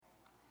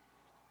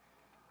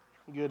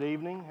Good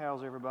evening.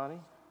 How's everybody?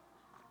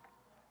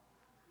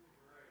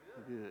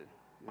 Good.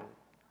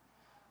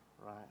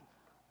 Right.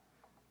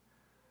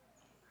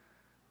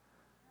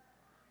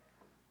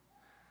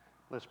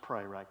 Let's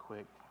pray right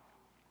quick.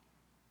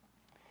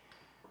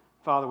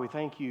 Father, we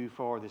thank you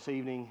for this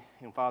evening,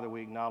 and Father,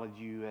 we acknowledge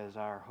you as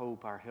our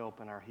hope, our help,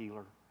 and our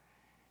healer.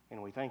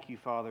 And we thank you,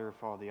 Father,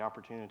 for the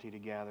opportunity to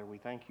gather. We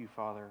thank you,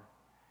 Father,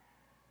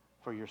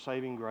 for your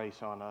saving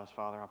grace on us,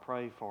 Father. I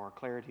pray for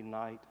clarity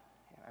tonight.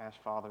 I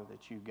ask, Father,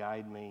 that you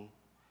guide me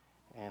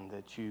and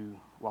that you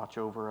watch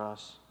over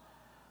us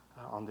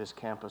on this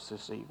campus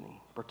this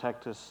evening.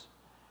 Protect us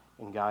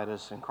and guide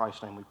us. In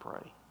Christ's name we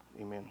pray.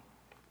 Amen.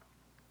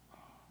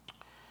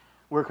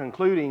 We're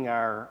concluding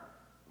our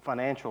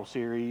financial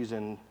series,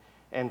 and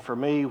for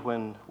me,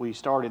 when we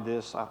started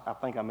this, I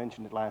think I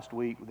mentioned it last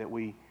week, that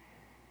we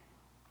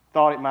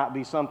thought it might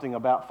be something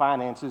about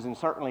finances, and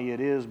certainly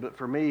it is, but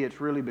for me, it's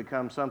really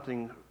become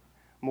something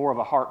more of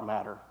a heart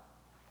matter.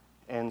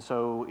 And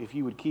so if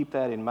you would keep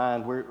that in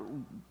mind,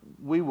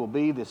 we will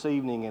be this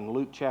evening in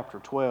Luke chapter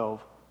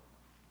 12.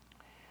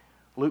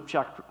 Luke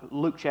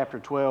chapter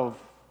 12,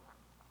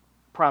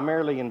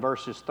 primarily in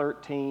verses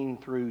 13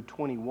 through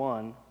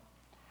 21.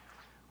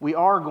 We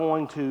are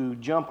going to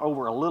jump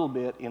over a little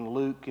bit in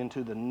Luke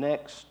into the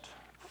next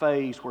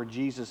phase where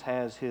Jesus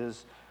has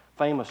his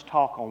famous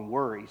talk on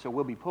worry. So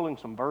we'll be pulling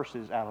some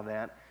verses out of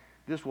that.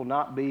 This will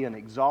not be an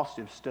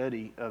exhaustive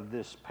study of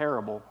this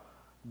parable,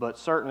 but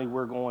certainly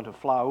we're going to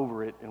fly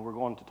over it and we're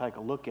going to take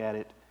a look at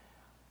it.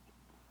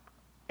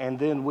 And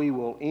then we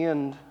will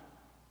end,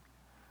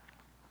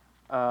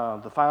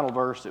 the final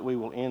verse that we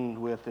will end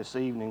with this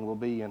evening will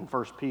be in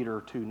 1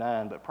 Peter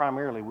 2:9, but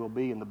primarily we'll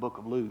be in the book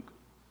of Luke.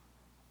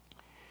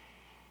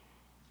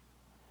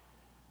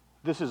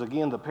 This is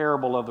again the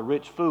parable of the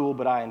rich fool,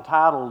 but I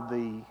entitled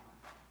the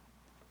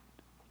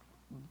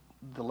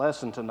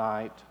lesson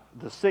tonight,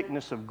 The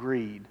Sickness of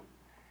Greed.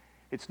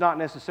 It's not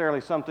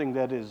necessarily something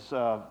that is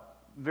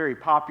very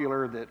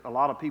popular, that a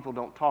lot of people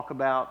don't talk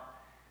about.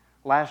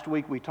 Last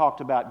week we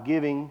talked about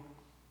giving,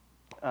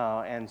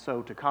 and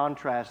so to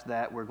contrast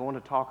that, we're going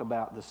to talk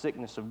about the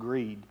sickness of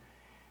greed.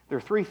 There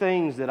are three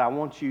things that I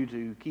want you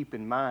to keep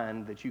in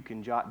mind that you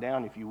can jot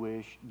down if you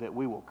wish, that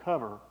we will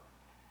cover.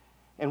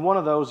 And one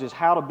of those is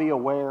how to be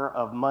aware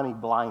of money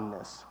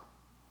blindness.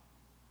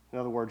 In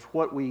other words,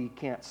 what we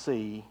can't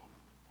see.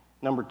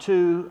 Number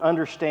two,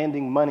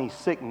 understanding money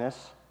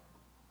sickness.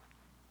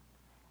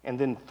 And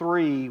then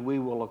three, we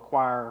will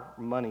acquire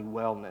money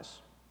wellness.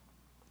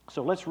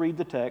 So let's read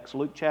the text,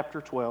 Luke chapter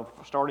 12,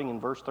 starting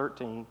in verse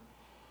 13.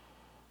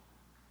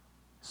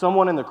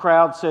 Someone in the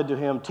crowd said to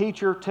him,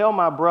 "Teacher, tell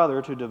my brother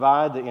to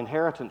divide the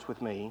inheritance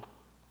with me."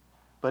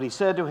 But he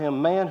said to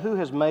him, "Man, who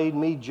has made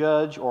me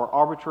judge or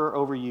arbiter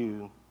over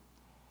you?"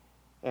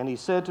 And he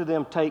said to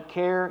them, "Take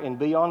care and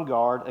be on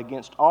guard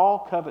against all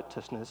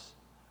covetousness,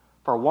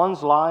 for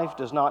one's life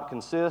does not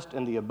consist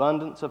in the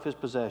abundance of his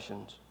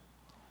possessions."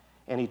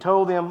 And he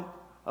told them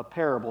a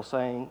parable,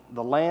 saying,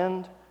 "The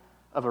land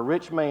of a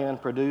rich man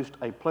produced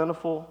a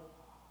plentiful,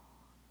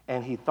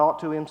 and he thought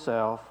to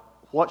himself,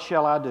 'What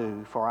shall I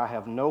do? For I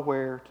have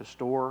nowhere to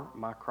store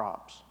my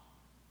crops.'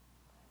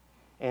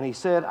 And he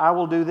said, 'I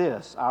will do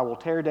this. I will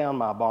tear down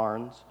my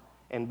barns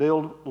and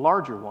build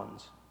larger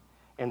ones.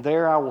 And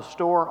there I will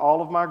store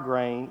all of my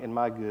grain and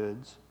my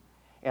goods.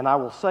 And I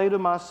will say to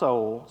my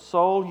soul,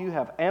 Soul, you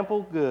have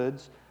ample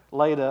goods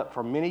laid up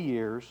for many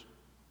years.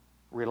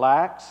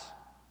 Relax,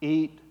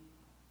 eat,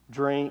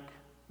 drink,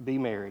 be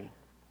merry.'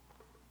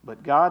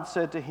 But God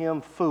said to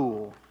him,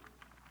 'Fool,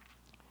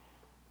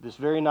 this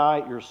very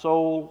night your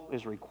soul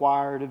is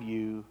required of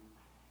you,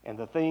 and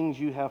the things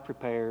you have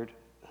prepared,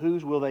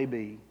 whose will they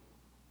be?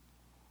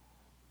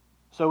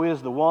 So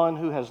is the one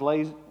who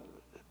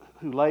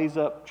lays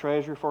up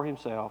treasure for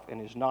himself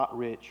and is not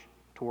rich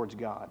towards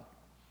God.'"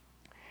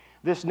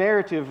 This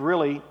narrative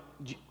really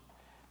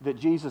that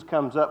Jesus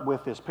comes up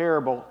with, this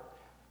parable,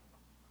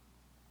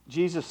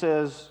 Jesus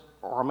says,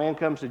 or a man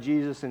comes to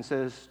Jesus and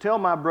says, "Tell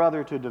my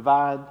brother to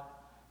divide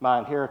my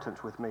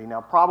inheritance with me." Now,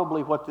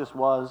 probably what this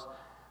was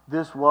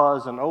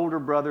an older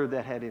brother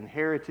that had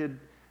inherited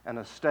an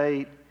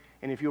estate.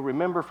 And if you'll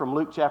remember from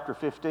Luke chapter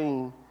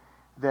 15,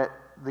 that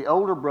the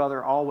older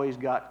brother always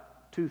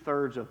got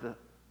 2/3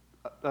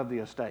 of the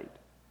estate.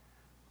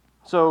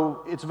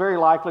 So it's very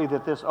likely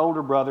that this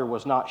older brother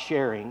was not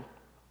sharing.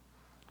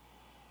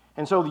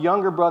 And so the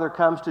younger brother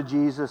comes to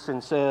Jesus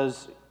and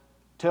says,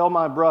 "Tell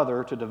my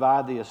brother to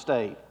divide the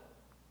estate."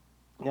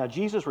 Now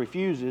Jesus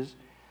refuses,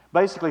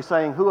 basically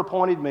saying, Who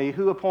appointed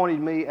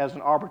me as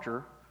an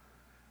arbiter?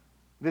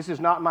 This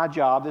is not my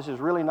job. This is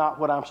really not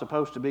what I'm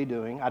supposed to be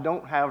doing. I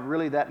don't have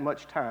really that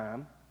much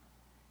time.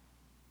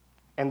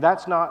 And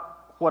that's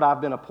not what I've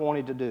been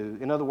appointed to do.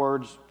 In other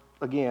words,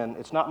 again,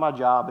 it's not my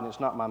job and it's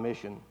not my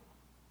mission.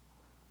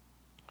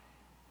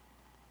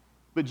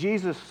 But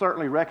Jesus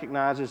certainly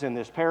recognizes in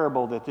this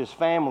parable that this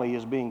family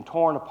is being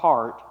torn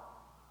apart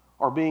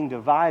or being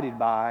divided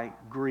by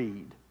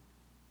greed.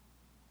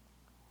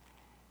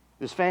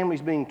 This family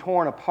is being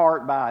torn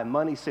apart by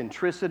money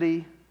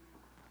centricity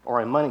or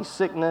a money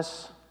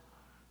sickness.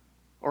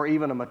 or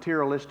even a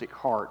materialistic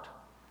heart.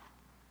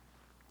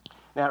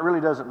 Now, it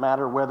really doesn't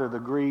matter whether the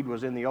greed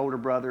was in the older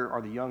brother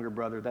or the younger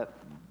brother.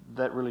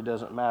 That really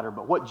doesn't matter.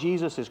 But what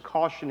Jesus is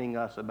cautioning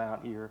us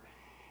about here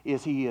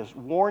is he is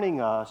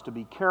warning us to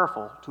be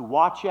careful, to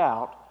watch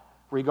out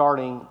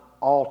regarding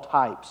all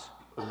types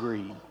of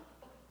greed.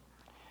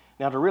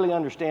 Now, to really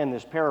understand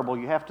this parable,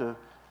 you have to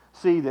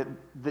see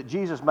that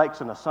Jesus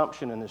makes an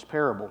assumption in this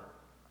parable.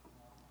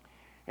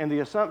 And the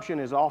assumption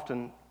is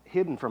often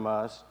hidden from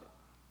us,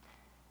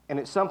 and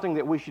it's something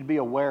that we should be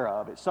aware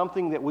of. It's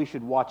something that we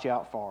should watch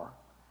out for.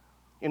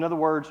 In other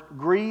words,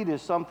 greed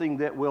is something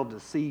that will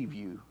deceive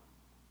you.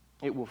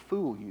 It will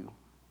fool you.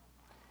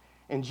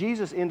 And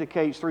Jesus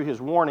indicates through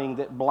his warning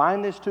that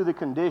blindness to the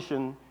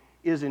condition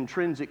is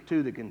intrinsic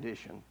to the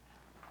condition.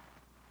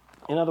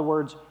 In other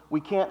words, we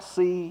can't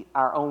see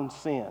our own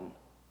sin.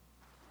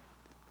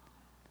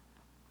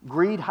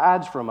 Greed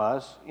hides from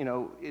us.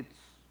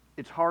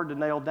 It's hard to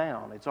nail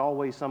down. It's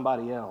always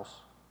somebody else.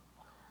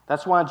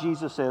 That's why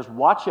Jesus says,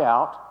 watch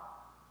out,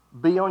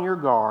 be on your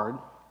guard.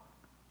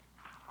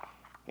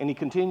 And he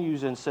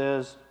continues and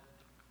says,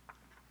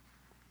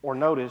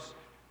 notice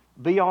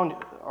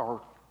that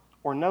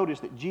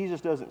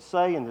Jesus doesn't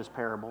say in this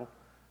parable,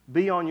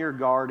 be on your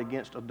guard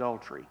against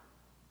adultery.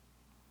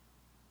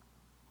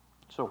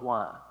 So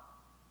why?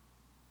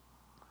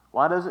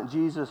 Why doesn't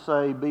Jesus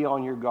say, be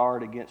on your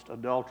guard against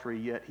adultery,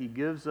 yet he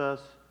gives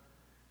us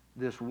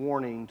this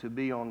warning to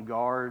be on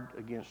guard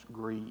against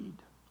greed?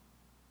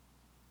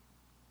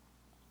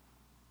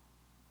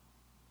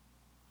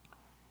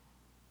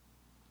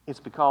 It's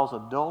because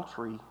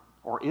adultery,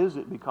 or is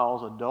it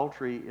because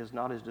adultery is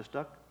not as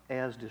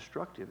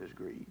destructive as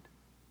greed?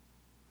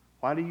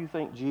 Why do you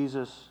think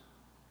Jesus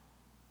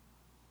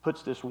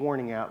puts this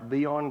warning out,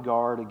 be on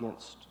guard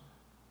against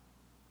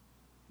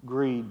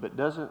greed, but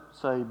doesn't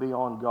say be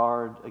on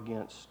guard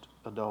against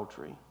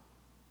adultery?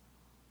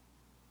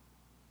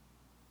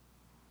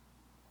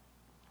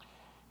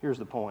 Here's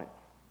the point.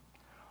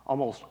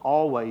 Almost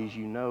always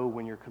you know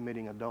when you're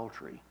committing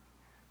adultery,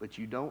 but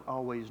you don't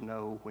always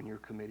know when you're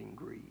committing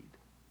greed.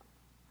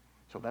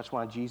 So that's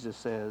why Jesus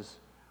says,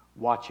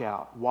 watch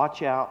out.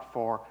 Watch out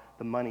for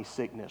the money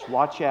sickness.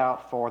 Watch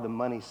out for the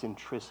money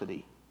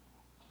centricity.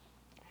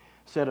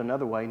 Said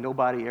another way,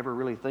 nobody ever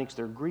really thinks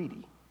they're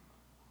greedy.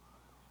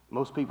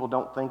 Most people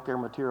don't think they're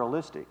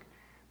materialistic.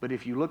 But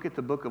if you look at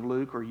the book of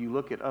Luke, or you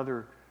look at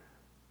other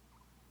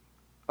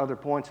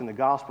points in the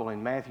gospel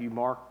in Matthew,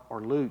 Mark,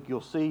 or Luke,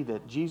 you'll see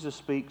that Jesus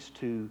speaks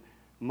to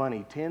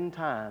money 10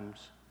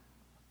 times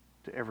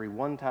to every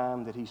one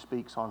time that he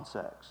speaks on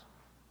sex.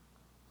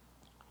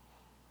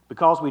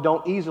 Because we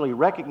don't easily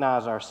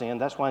recognize our sin,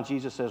 that's why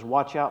Jesus says,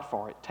 watch out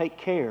for it. Take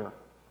care.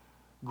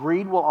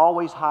 Greed will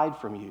always hide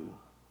from you.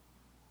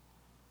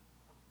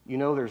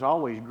 There's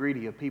always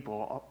greedy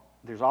people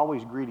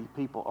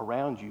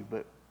around you,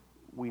 but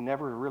we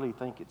never really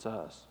think it's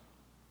us.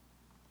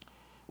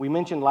 We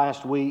mentioned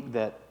last week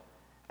that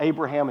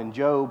Abraham and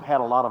Job had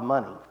a lot of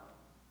money,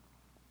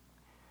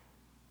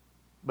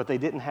 but they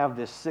didn't have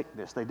this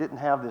sickness. They didn't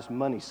have this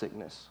money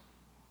sickness.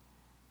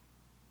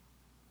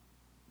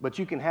 But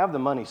you can have the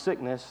money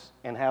sickness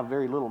and have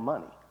very little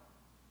money.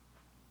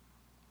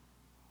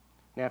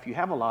 Now, if you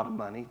have a lot of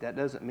money, that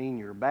doesn't mean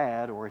you're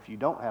bad, or if you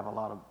don't have a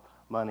lot of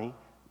money,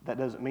 that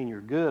doesn't mean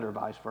you're good, or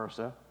vice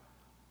versa.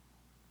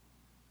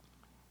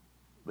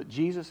 But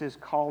Jesus is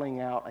calling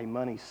out a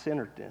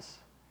money-centeredness,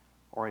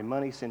 or a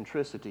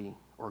money-centricity,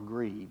 or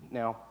greed.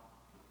 Now,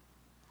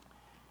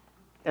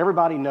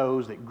 everybody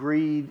knows that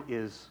greed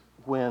is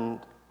when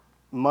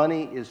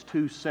money is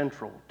too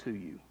central to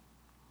you.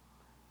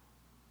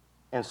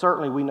 And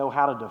certainly we know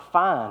how to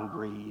define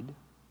greed.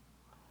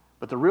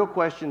 But the real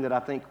question that I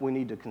think we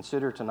need to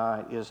consider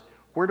tonight is,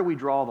 where do we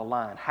draw the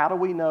line? How do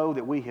we know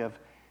that we have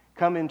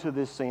come into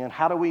this sin?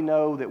 How do we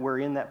know that we're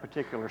in that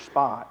particular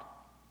spot?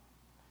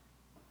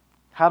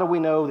 How do we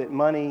know that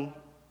money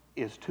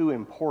is too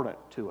important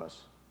to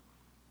us?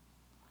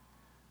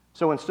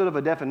 So instead of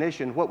a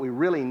definition, what we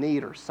really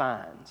need are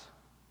signs.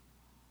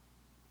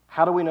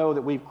 How do we know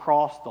that we've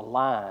crossed the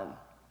line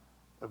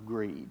of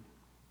greed?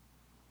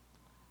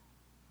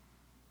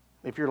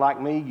 If you're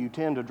like me, you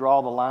tend to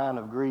draw the line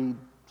of greed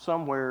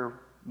somewhere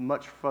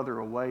much further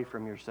away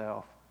from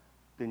yourself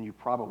than you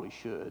probably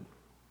should.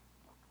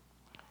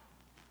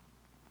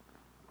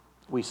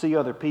 We see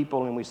other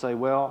people and we say,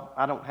 well,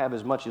 I don't have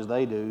as much as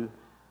they do,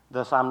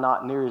 thus I'm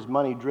not near as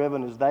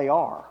money-driven as they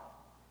are.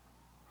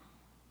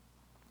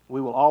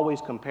 We will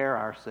always compare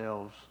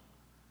ourselves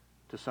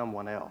to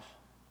someone else.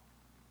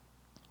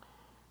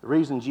 The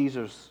reason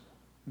Jesus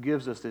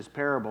gives us this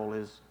parable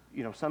is,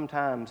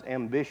 sometimes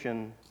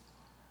ambition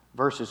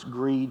versus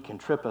greed can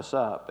trip us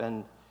up.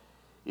 And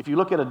if you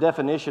look at a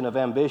definition of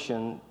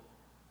ambition,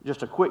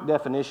 just a quick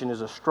definition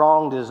is a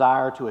strong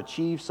desire to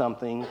achieve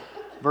something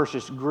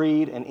versus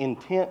greed, an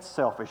intense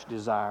selfish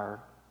desire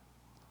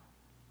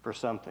for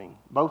something.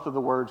 Both of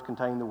the words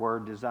contain the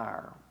word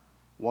desire.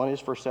 One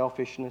is for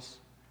selfishness,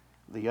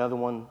 the other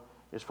one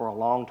is for a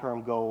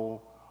long-term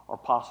goal or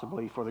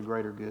possibly for the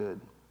greater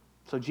good.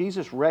 So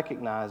Jesus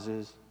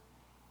recognizes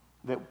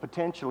that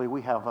potentially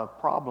we have a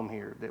problem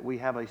here, that we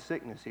have a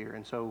sickness here.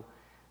 And so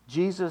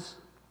Jesus,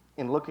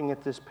 in looking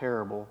at this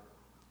parable,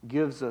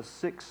 gives us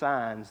 6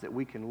 signs that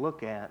we can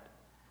look at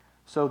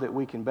so that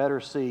we can better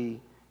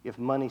see if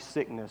money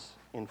sickness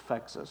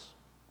infects us.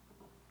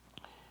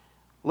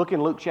 Look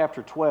in Luke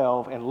chapter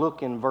 12 and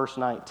look in verse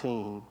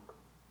 19.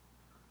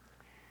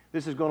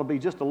 This is going to be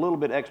just a little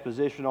bit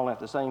expositional and at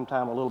the same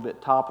time a little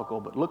bit topical,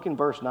 but look in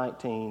verse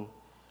 19.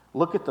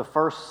 Look at the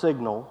first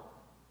signal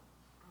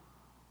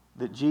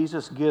that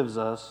Jesus gives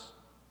us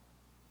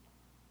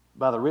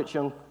by the rich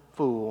young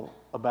fool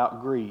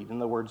about greed. In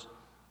other words,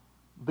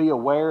 be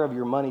aware of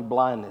your money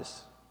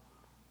blindness.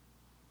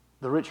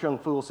 The rich young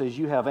fool says,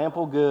 you have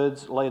ample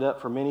goods laid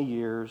up for many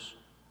years.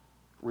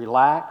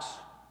 Relax,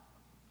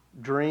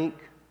 drink,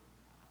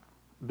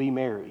 be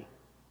merry.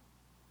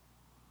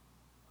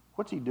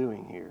 What's he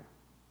doing here?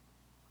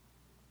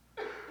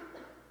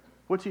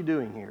 What's he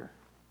doing here?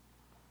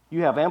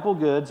 You have ample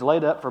goods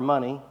laid up for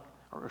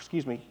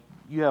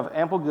you have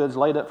ample goods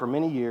laid up for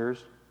many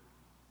years.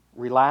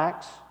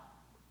 Relax,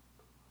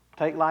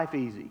 take life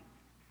easy.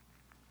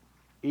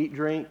 Eat,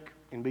 drink,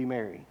 and be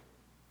merry.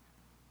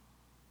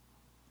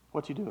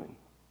 What's he doing?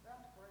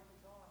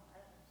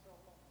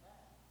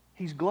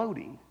 He's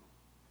gloating.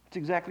 That's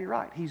exactly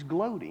right. He's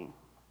gloating.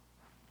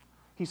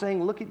 He's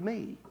saying, look at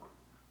me.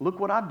 Look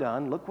what I've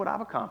done. Look what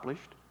I've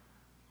accomplished.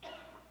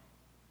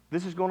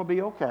 This is going to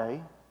be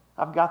okay.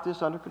 I've got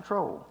this under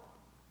control.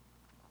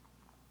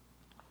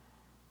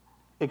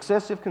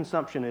 Excessive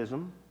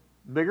consumptionism,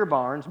 bigger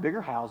barns,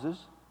 bigger houses,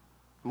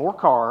 more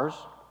cars.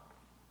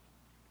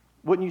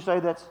 Wouldn't you say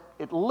that's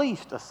at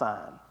least a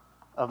sign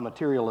of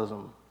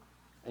materialism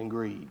and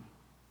greed?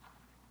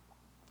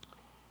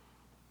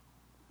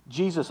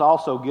 Jesus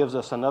also gives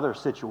us another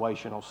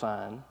situational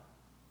sign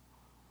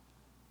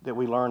that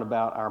we learn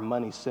about our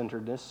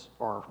money-centeredness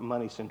or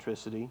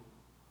money-centricity.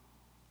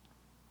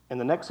 And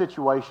the next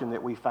situation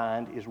that we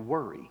find is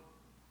worry.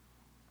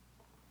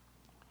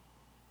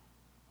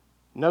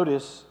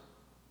 Notice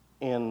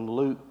in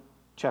Luke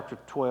chapter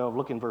 12,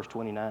 look in verse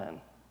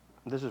 29.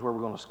 This is where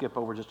we're going to skip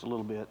over just a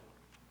little bit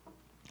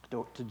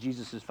to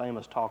Jesus'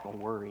 famous talk on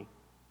worry.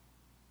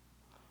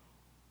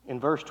 In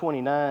verse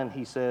 29,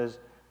 he says,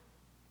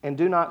 and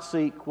do not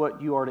seek what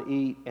you are to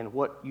eat and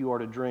what you are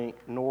to drink,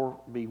 nor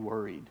be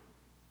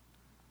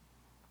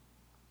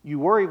You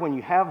worry when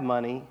you have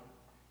money,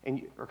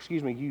 you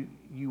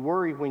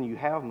worry when you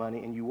have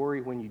money, and you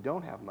worry when you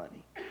don't have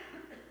money.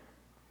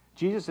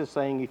 Jesus is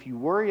saying if you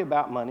worry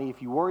about money,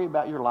 if you worry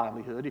about your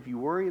livelihood, if you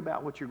worry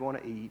about what you're going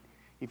to eat,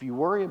 if you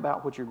worry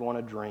about what you're going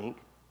to drink,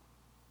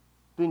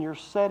 then you're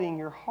setting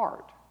your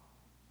heart.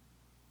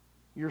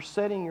 You're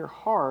setting your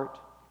heart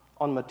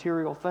on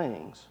material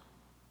things.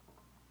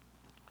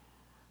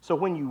 So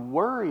when you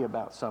worry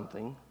about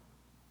something,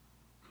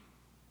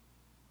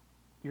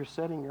 you're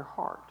setting your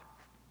heart.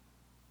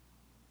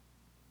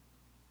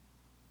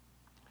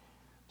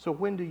 So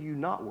when do you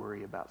not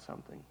worry about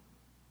something?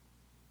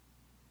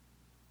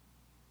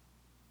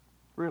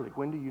 Really,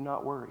 when do you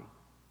not worry?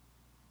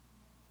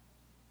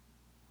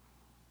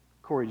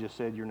 Corey just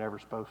said you're never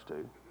supposed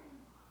to.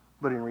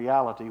 But in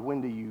reality,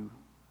 when do you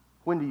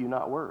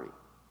not worry?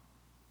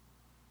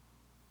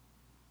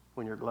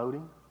 When you're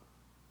gloating?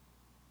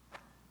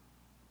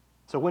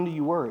 So when do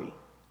you worry?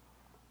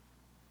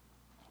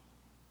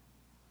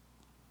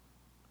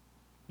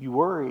 You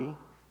worry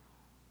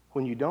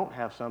when you don't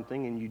have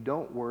something, and you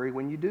don't worry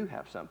when you do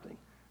have something.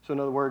 So in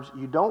other words,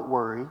 you don't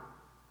worry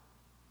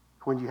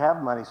when you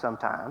have money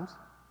sometimes,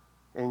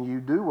 and you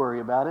do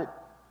worry about it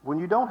when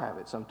you don't have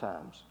it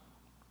sometimes.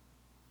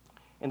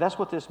 And that's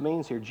what this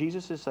means here.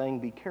 Jesus is saying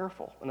be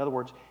careful. In other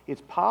words,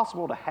 it's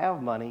possible to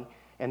have money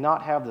and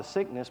not have the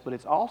sickness, but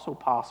it's also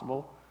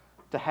possible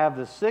to have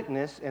the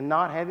sickness and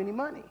not have any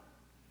money.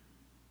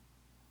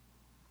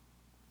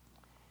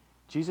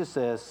 Jesus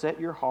says,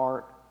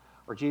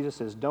 Jesus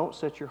says, don't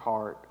set your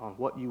heart on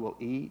what you will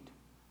eat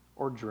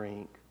or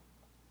drink.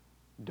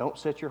 Don't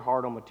set your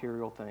heart on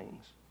material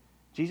things.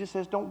 Jesus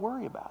says, don't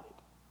worry about it.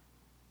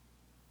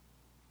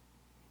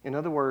 In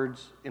other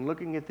words, in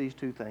looking at these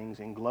two things,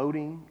 in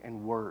gloating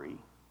and worry,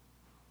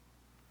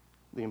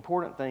 the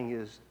important thing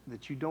is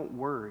that you don't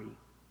worry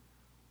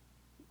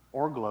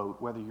or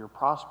gloat whether you're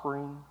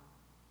prospering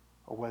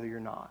or whether you're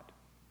not.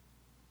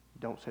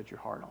 Don't set your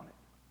heart on it.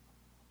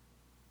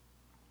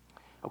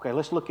 Okay,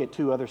 let's look at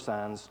 2 other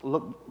signs.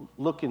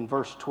 Look in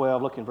verse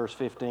 12, look in verse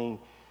 15.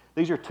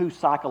 These are 2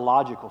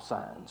 psychological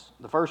signs.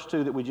 The first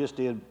 2 that we just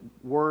did,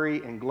 worry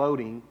and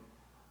gloating,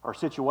 are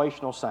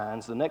situational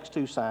signs. The next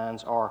 2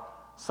 signs are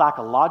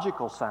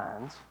psychological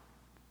signs.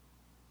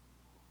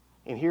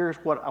 And here's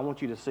what I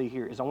want you to see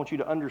here, is I want you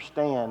to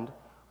understand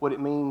what it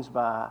means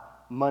by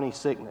money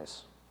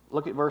sickness.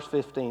 Look at verse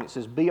 15. It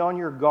says, be on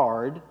your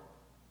guard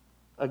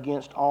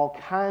against all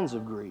kinds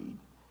of greed.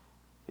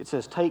 It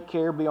says, take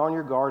care, be on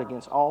your guard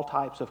against all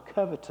types of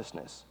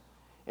covetousness.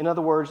 In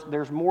other words,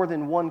 there's more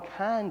than one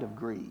kind of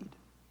greed.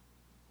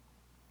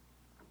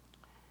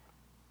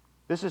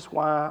 This is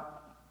why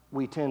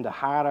we tend to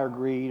hide our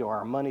greed or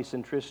our money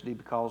centricity,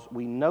 because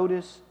we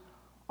notice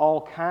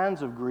all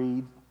kinds of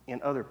greed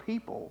in other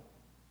people,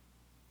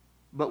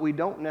 but we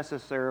don't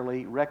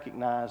necessarily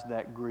recognize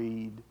that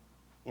greed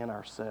in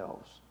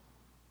ourselves.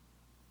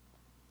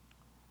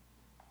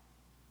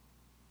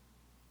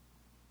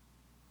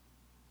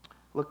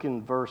 Look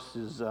in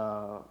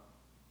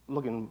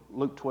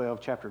Luke 12,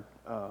 chapter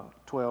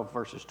 12,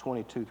 verses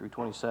 22 through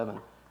 27.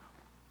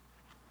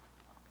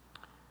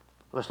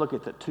 Let's look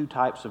at the two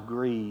types of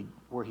greed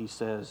where he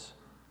says,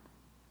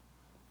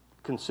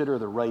 consider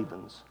the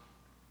ravens.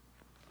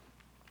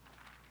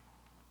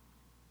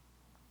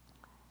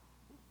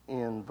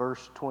 In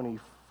verse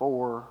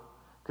 24,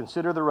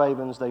 consider the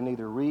ravens, they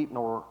neither reap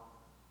nor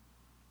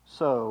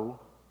sow,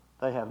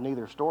 they have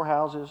neither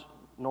storehouses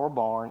nor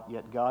barn,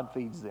 yet God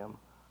feeds them.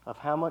 Of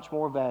how much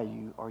more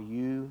value are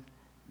you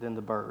than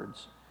the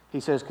birds? He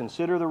says,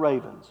 consider the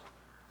ravens.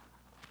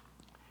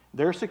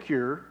 They're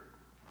secure,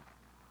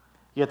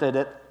 yet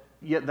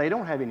they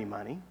don't have any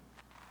money.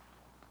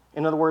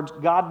 In other words,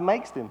 God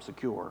makes them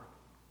secure.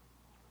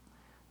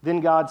 Then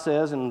God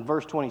says in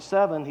verse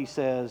 27, he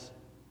says,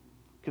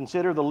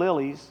 consider the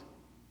lilies,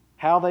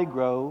 how they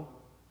grow.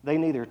 They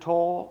neither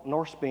toil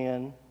nor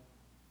spin.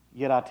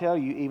 Yet I tell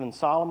you, even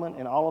Solomon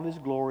in all of his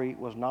glory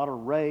was not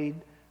arrayed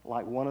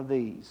like one of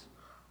these.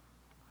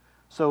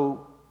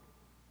 So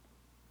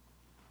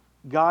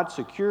God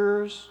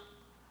secures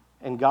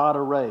and God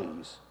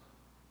arrays.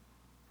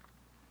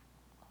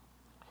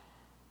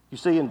 You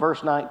see in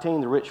verse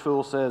 19, the rich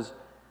fool says,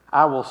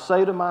 I will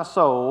say to my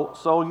soul,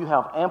 soul, you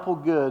have ample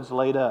goods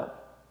laid up.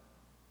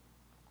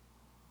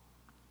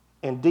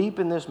 And deep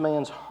in this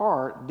man's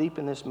heart, deep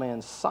in this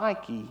man's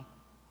psyche,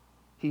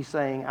 he's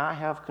saying, I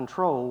have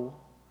control.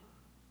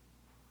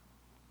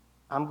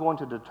 I'm going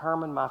to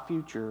determine my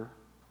future.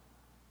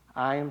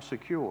 I am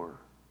secure.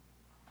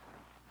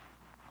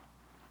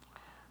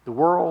 The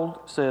world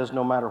says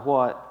no matter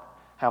what,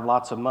 have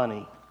lots of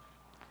money.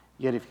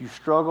 Yet if you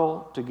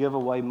struggle to give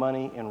away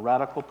money in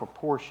radical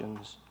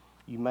proportions,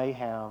 you may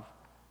have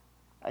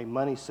a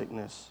money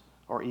sickness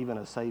or even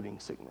a saving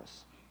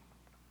sickness.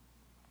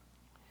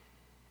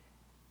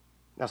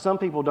 Now, some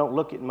people don't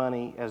look at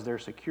money as their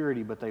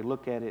security, but they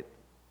look at it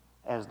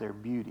as their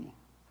beauty.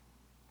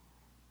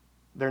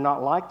 They're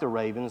not like the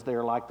ravens,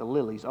 they're like the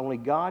lilies. Only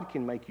God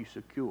can make you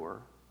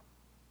secure.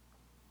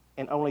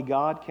 And only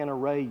God can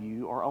array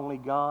you, or only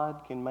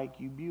God can make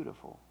you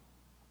beautiful.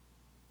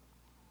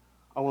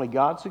 Only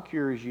God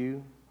secures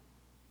you,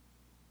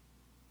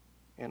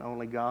 and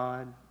only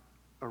God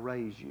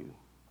arrays you.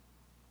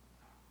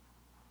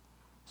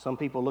 Some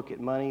people look at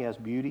money as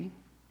beauty.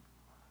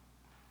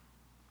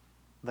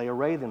 They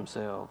array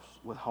themselves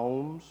with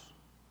homes,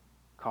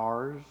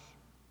 cars.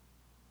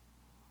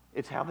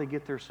 It's how they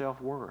get their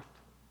self-worth.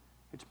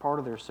 It's part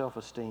of their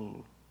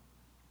self-esteem.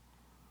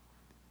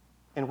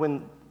 And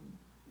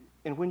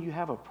when you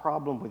have a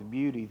problem with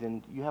beauty,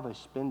 then you have a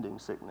spending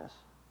sickness.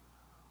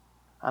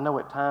 I know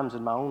at times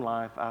in my own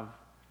life,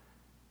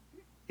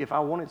 if I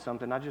wanted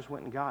something, I just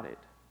went and got it.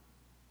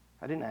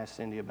 I didn't ask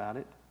Cindy about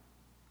it.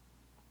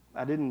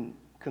 I didn't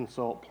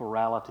consult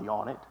plurality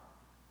on it.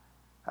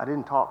 I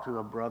didn't talk to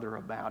a brother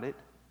about it.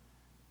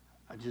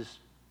 I just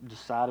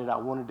decided I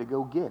wanted to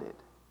go get it,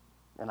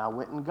 and I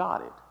went and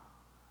got it.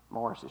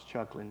 Morris is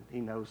chuckling.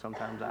 He knows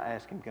sometimes I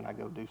ask him, can I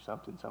go do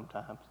something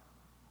sometimes?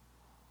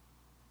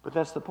 But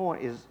that's the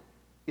point,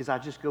 is I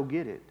just go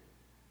get it.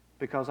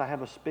 Because I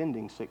have a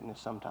spending sickness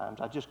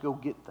sometimes. I just go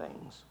get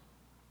things.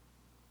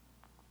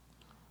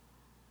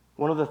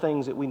 One of the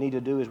things that we need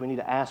to do is we need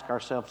to ask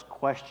ourselves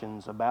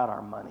questions about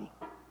our money.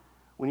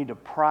 We need to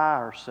pry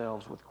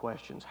ourselves with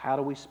questions. How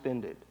do we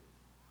spend it?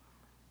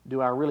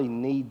 Do I really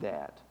need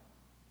that?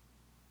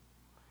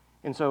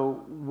 And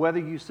so whether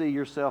you see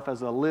yourself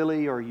as a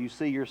lily or you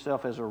see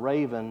yourself as a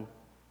raven,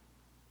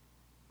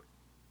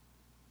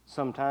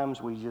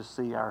 sometimes we just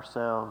see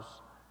ourselves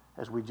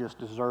as we just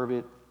deserve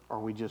it, or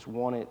we just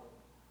want it,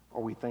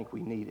 or we think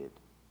we need it.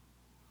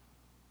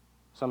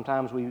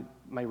 Sometimes we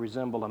may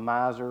resemble a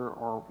miser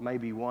or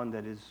maybe one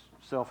that is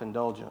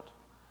self-indulgent.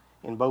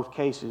 In both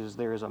cases,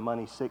 there is a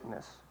money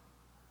sickness.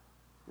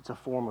 It's a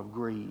form of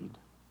greed.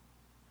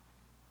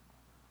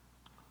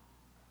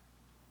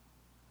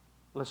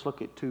 Let's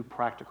look at two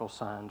practical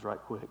signs right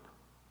quick.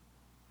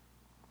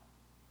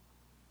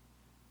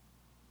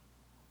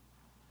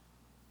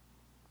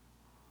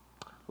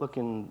 Look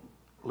in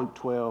Luke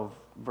 12,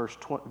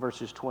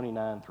 verses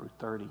 29 through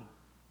 30.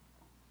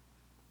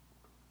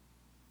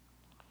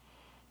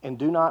 And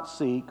do not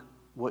seek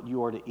what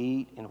you are to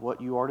eat and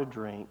what you are to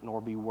drink,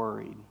 nor be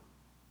worried.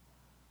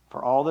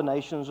 For all the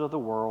nations of the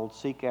world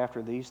seek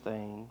after these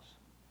things,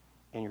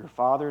 and your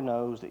Father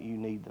knows that you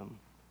need them.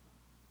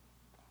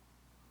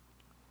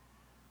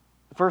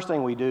 The first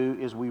thing we do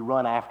is we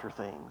run after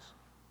things.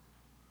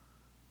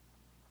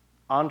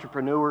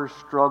 Entrepreneurs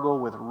struggle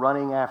with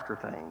running after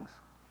things.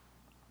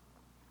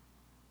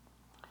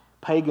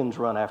 Pagans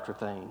run after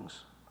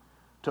things.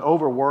 To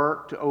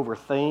overwork, to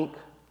overthink,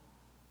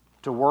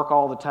 to work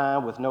all the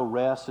time with no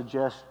rest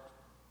suggests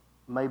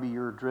maybe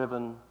you're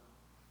driven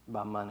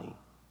by money.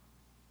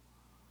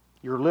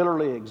 You're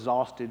literally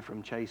exhausted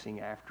from chasing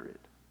after it.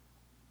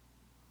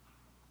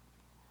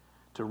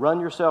 To run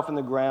yourself in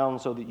the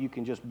ground so that you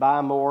can just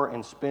buy more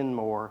and spend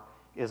more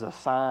is a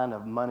sign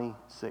of money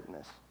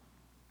sickness.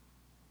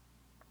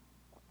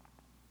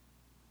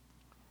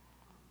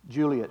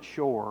 Juliet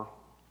Shore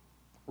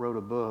wrote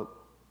a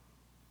book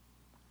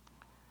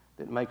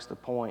that makes the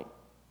point.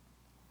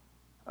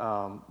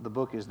 The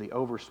book is The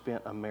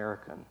Overspent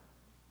American.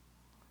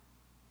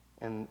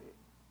 And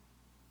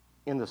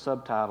in the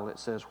subtitle it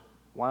says,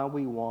 Why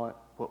We Want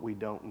What We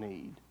Don't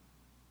Need.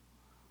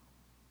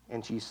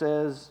 And she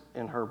says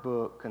in her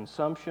book,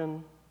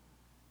 consumption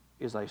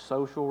is a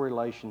social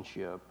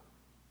relationship,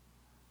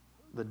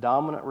 the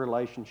dominant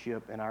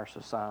relationship in our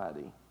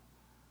society,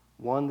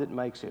 one that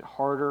makes it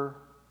harder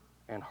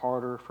and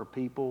harder for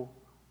people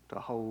to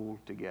hold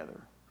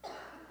together,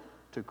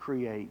 to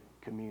create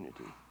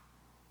community.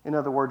 In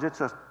other words,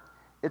 it's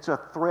a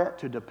threat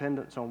to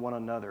dependence on one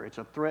another. It's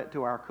a threat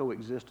to our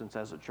coexistence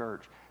as a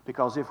church.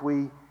 Because if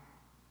we're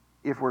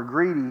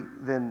greedy,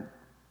 then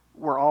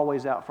we're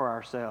always out for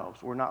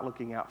ourselves. We're not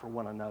looking out for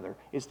one another.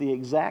 It's the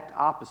exact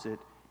opposite.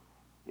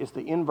 It's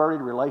the inverted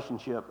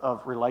relationship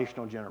of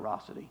relational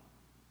generosity.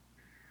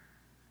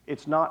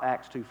 It's not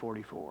Acts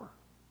 2:44.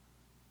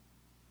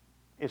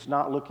 It's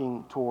not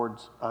looking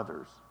towards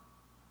others.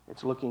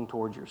 It's looking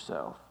towards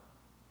yourself.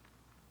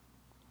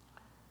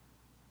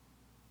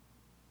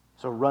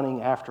 So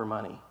running after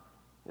money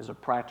is a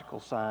practical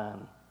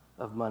sign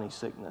of money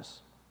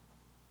sickness.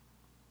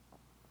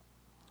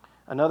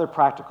 Another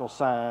practical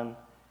sign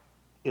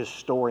is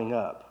storing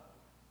up.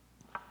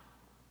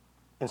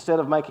 Instead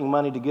of making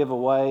money to give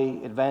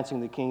away, advancing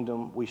the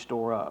kingdom, we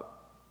store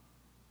up.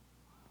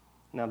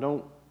 Now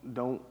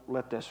don't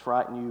let this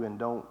frighten you, and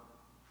don't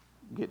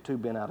get too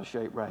bent out of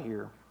shape right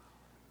here.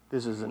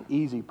 This is an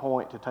easy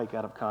point to take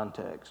out of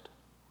context.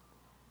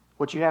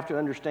 What you have to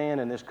understand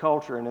in this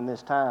culture and in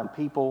this time,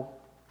 people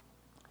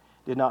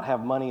did not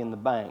have money in the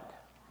bank.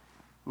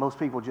 Most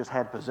people just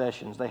had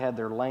possessions. They had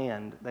their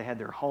land, they had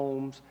their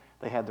homes,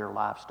 they had their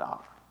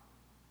livestock.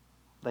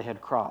 They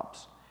had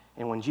crops.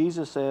 And when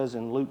Jesus says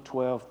in Luke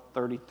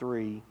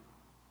 12:33,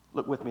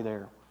 look with me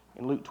there.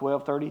 In Luke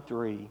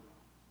 12:33,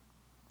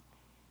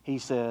 he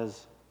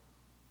says,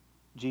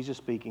 Jesus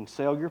speaking,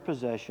 sell your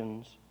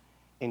possessions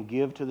and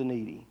give to the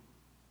needy.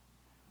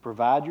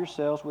 Provide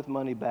yourselves with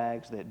money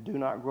bags that do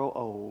not grow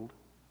old,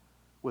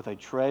 with a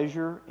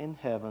treasure in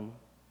heaven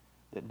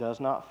that does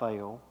not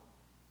fail,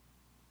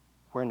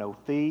 where no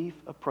thief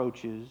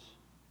approaches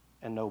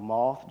and no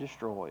moth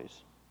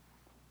destroys.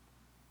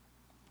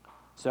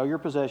 Sell your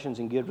possessions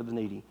and give to the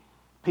needy.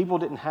 People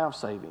didn't have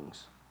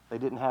savings. They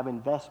didn't have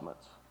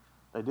investments.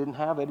 They didn't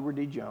have Edward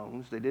D.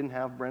 Jones. They didn't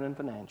have Brennan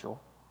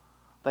Financial.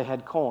 They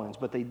had coins,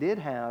 but they did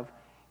have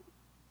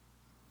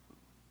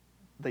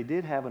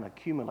an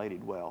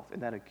accumulated wealth,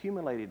 and that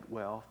accumulated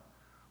wealth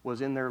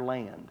was in their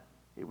land.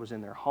 It was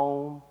in their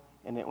home,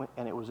 and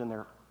it was in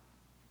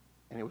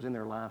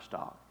their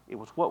livestock. It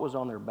was what was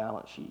on their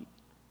balance sheet.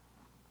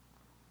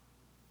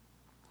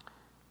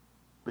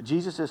 But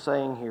Jesus is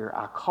saying here,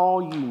 I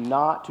call you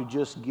not to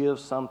just give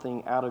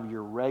something out of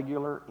your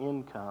regular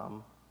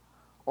income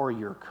or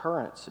your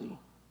currency,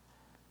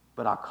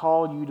 but I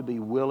call you to be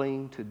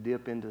willing to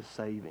dip into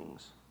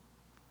savings,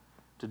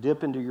 to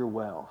dip into your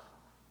wealth.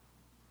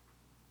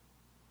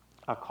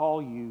 I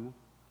call you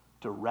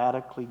to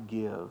radically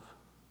give,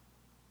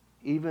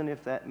 even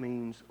if that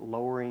means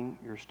lowering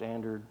your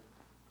standard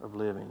of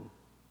living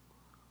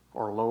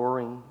or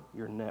lowering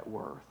your net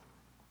worth.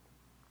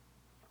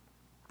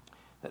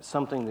 That's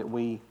something that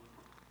we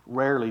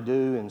rarely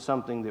do, and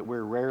something that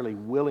we're rarely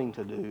willing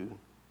to do,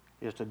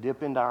 is to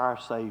dip into our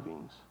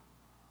savings,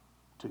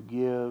 to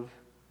give,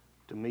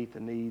 to meet the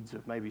needs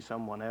of maybe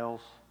someone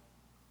else,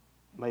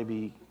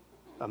 maybe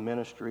a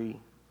ministry,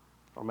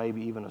 or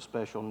maybe even a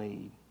special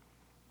need.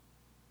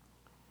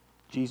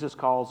 Jesus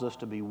calls us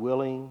to be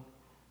willing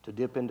to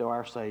dip into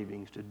our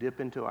savings, to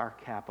dip into our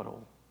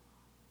capital,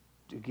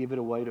 to give it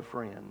away to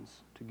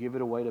friends, to give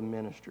it away to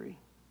ministry.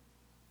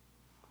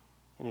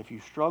 And if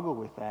you struggle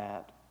with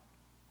that,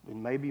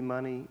 then maybe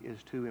money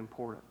is too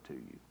important to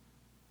you.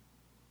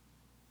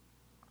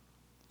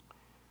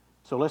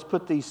 So let's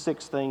put these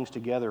 6 things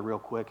together real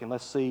quick, and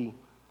let's see,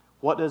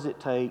 what does it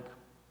take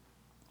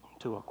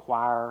to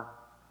acquire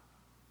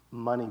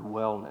money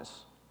wellness?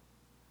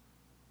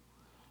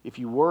 If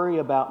you worry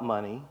about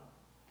money,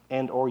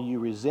 and or you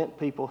resent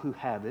people who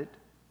have it,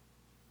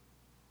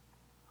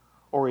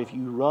 or if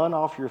you run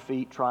off your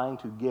feet trying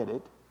to get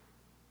it,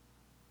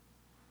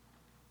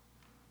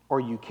 or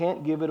you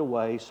can't give it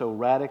away so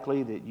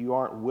radically that you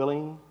aren't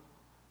willing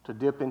to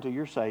dip into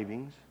your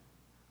savings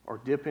or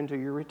dip into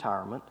your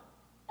retirement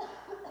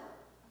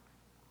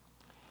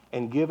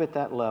and give at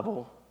that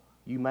level,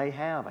 you may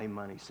have a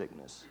money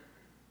sickness.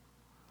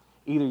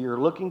 Either you're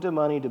looking to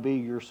money to be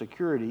your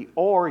security,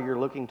 or you're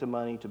looking to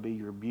money to be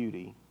your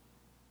beauty,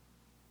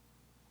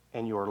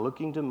 and you're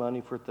looking to money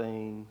for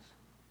things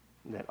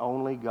that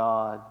only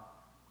God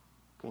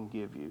can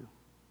give you.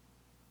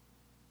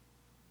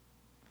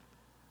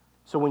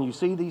 So when you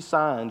see these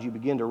signs, you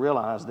begin to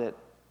realize that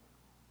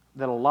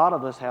a lot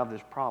of us have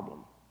this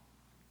problem.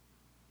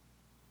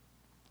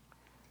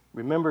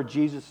 Remember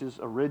Jesus'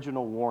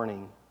 original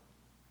warning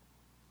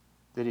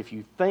that if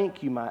you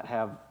think you might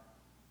have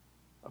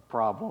a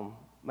problem,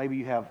 maybe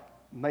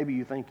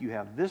you think you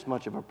have this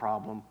much of a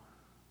problem,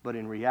 but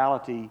in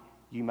reality,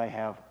 you may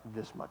have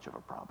this much of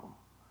a problem.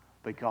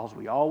 Because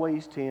we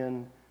always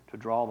tend to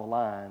draw the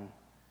line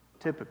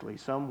typically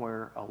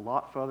somewhere a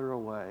lot further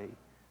away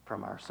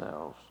from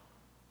ourselves.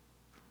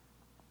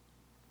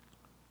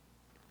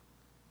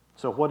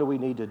 So what do we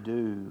need to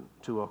do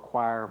to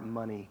acquire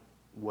money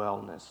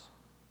wellness?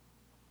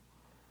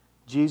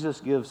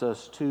 Jesus gives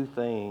us two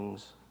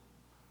things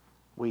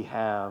we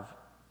have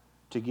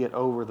to get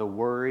over the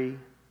worry,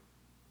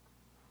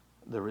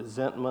 the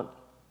resentment,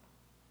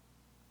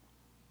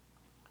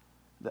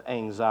 the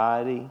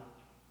anxiety,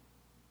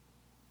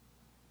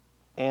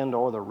 and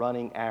or the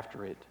running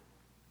after it,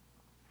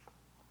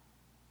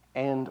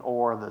 and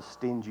or the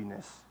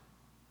stinginess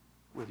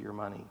with your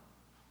money.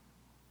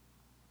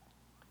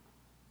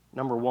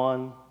 Number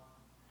one,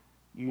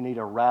 you need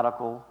a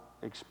radical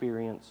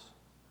experience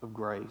of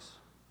grace.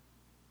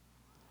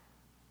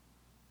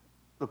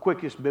 The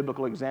quickest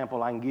biblical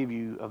example I can give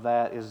you of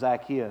that is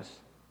Zacchaeus.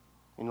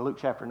 In Luke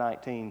chapter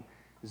 19,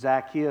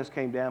 Zacchaeus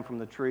came down from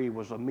the tree,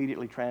 was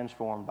immediately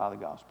transformed by the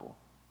gospel.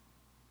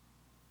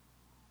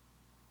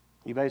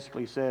 He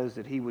basically says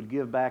that he would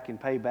give back and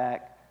pay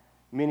back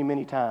many,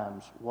 many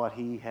times what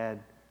he had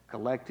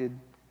collected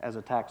as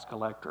a tax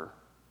collector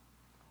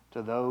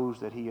to those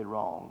that he had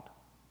wronged.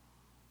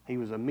 He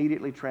was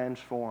immediately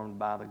transformed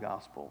by the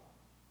gospel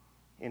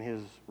in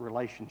his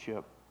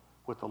relationship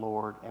with the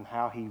Lord and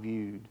how he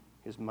viewed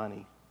his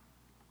money.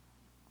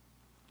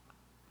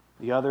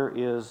 The other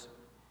is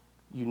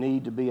you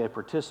need to be a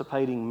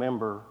participating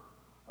member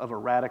of a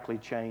radically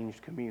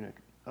changed community.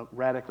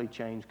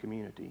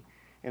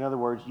 In other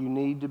words, you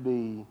need to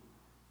be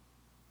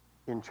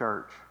in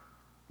church.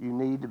 You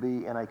need to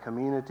be in a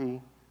community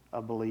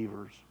of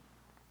believers.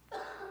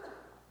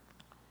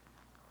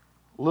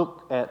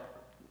 Look at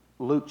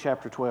Luke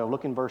chapter 12.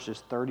 Look in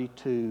verses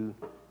 32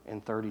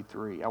 and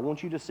 33. I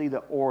want you to see the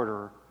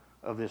order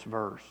of this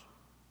verse.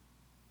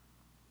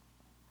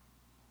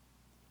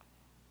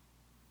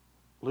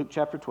 Luke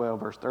chapter 12,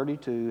 verse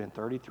 32 and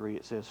 33,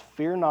 it says,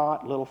 "Fear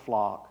not, little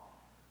flock,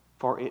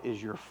 for it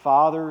is your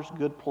Father's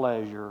good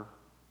pleasure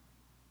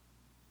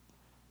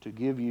to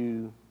give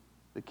you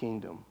the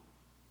kingdom."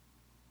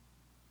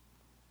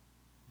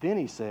 Then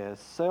he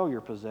says, "Sell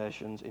your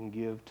possessions and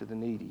give to the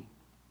needy."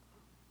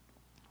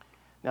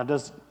 Now,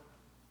 does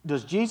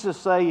Jesus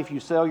say if you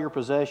sell your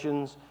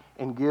possessions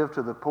and give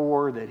to the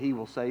poor that he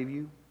will save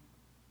you?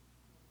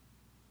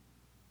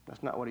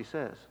 That's not what he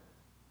says.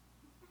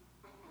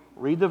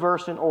 Read the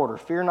verse in order.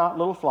 "Fear not,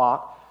 little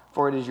flock,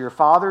 for it is your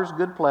Father's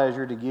good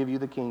pleasure to give you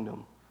the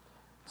kingdom.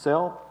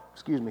 Sell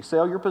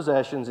your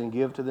possessions and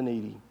give to the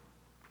needy."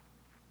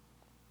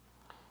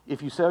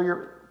 If you sell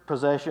your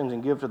possessions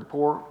and give to the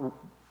poor,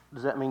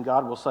 does that mean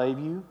God will save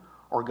you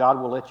or God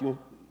will let you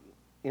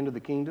into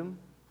the kingdom?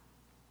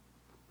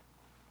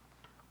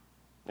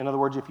 In other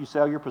words, if you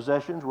sell your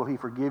possessions, will he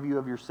forgive you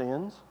of your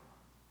sins?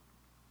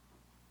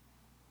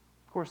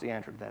 Of course, the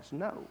answer to that is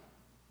no.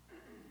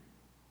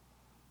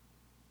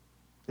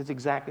 It's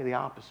exactly the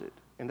opposite.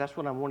 And that's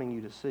what I'm wanting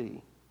you to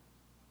see.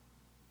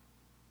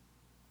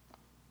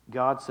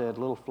 God said,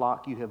 "Little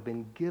flock, you have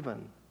been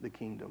given the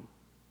kingdom."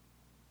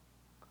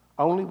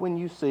 Only when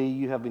you see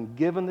you have been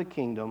given the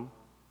kingdom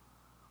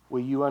will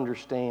you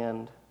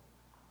understand,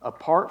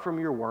 apart from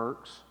your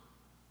works,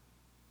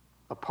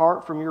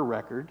 apart from your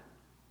record,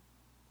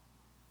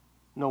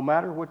 no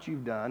matter what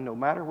you've done, no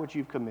matter what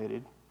you've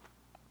committed,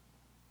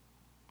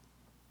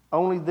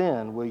 only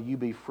then will you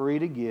be free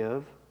to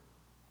give,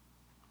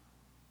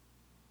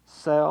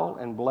 sell,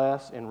 and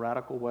bless in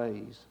radical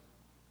ways.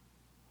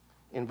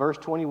 In verse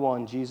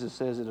 21, Jesus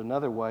says it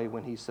another way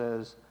when he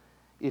says,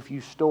 "If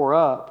you store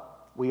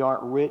up, we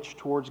aren't rich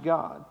towards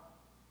God."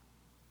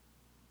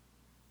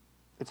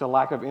 It's a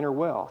lack of inner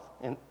wealth.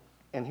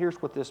 And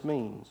here's what this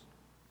means.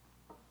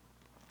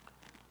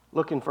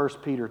 Look in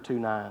 1 Peter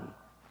 2:9.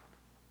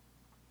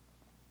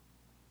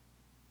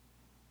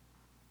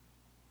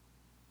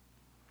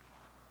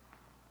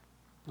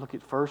 Look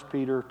at 1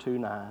 Peter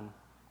 2:9.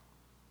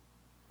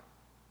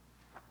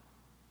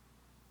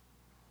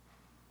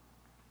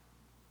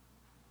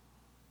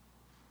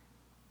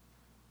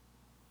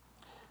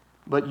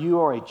 "But you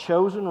are a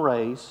chosen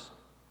race,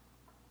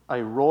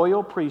 a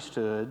royal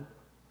priesthood,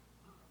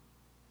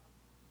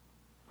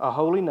 a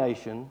holy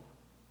nation,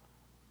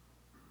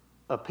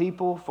 a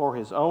people for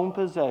his own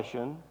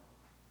possession,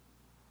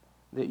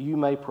 that you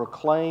may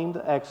proclaim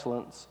the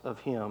excellence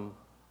of him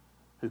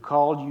who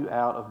called you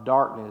out of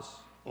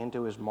darkness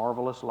into his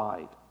marvelous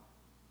light."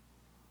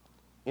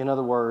 In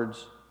other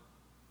words,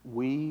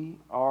 we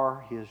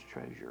are his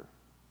treasure.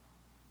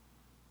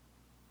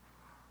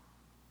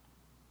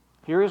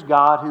 Here is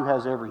God who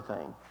has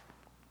everything,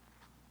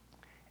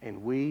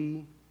 and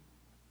we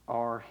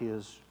are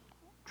his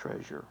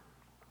treasure.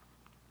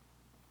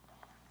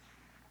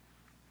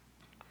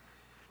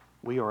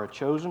 We are a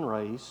chosen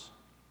race,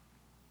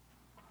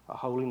 a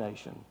holy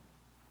nation,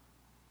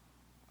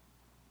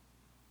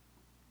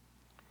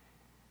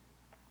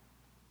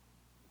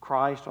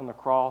 Christ on the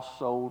cross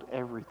sold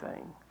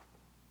everything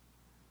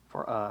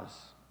for us.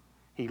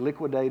 He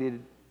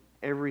liquidated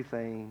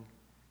everything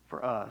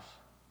for us,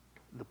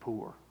 the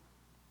poor.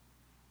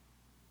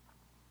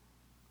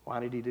 Why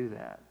did he do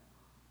that?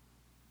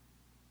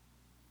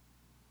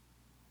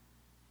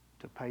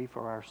 To pay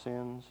for our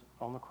sins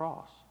on the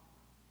cross.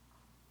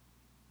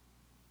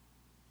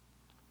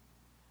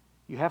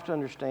 You have to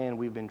understand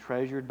we've been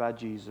treasured by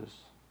Jesus,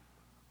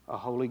 a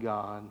holy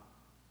God.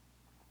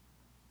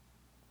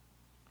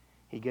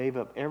 He gave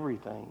up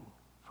everything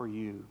for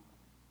you.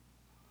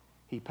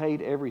 He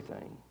paid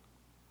everything.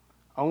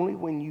 Only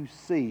when you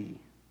see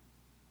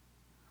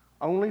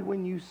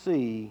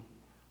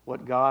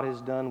what God has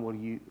done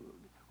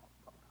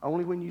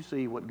only when you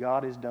see what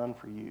God has done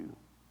for you,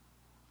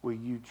 will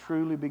you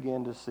truly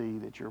begin to see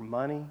that your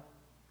money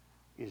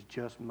is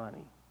just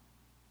money.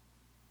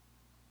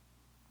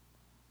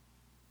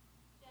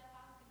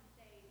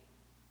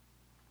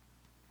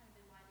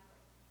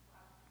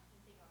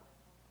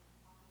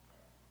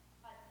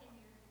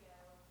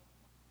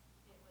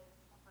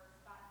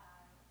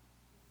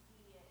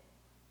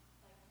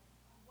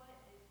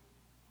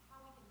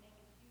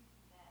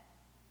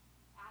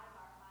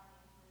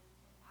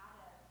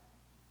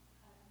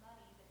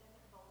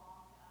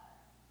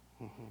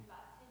 Mm-hmm.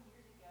 About 10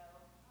 years ago,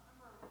 I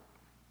don't remember if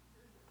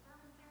it was a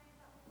sermon series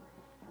that we were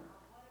in or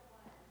what it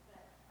was,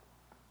 but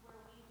where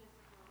we just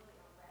were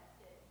really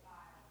arrested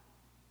by,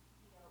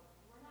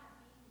 we're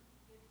not being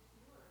good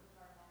stewards of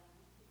our money.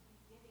 We could be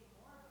giving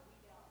more, but we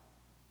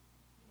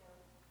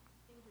don't,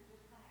 things are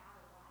just kind of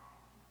out of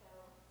whack. And so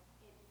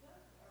it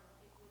was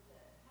a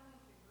coming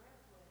to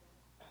grips with,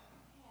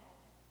 man,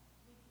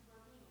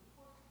 we're being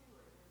poor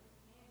stewards. We're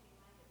mismanaging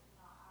money that's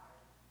not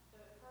ours.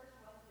 So at first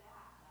was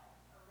that, like,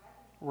 a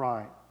reckoning.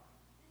 Right.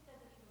 This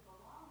doesn't even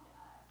belong to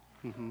us.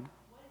 And Mm-hmm. so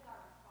what is our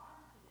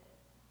response to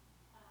this?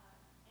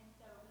 And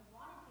so we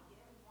wanted to give.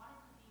 We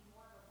wanted to be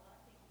more of a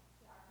blessing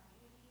to our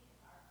community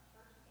and our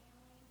church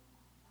family.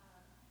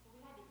 But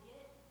we had to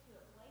get to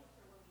a place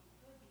where we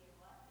could be a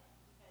blessing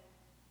because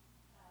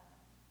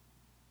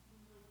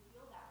we really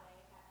feel that way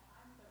at that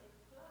time. So it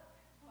took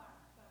like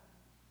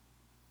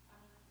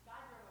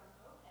Scott drove a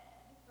moped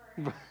for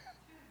 2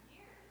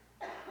 years.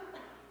 $1,000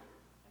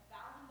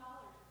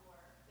 for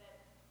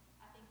that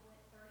I think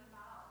went 30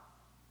 miles.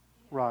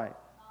 Right.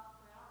 Miles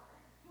per hour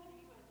when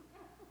he was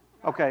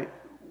Okay.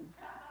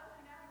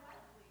 driving down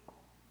Wesley.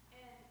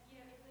 And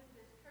it was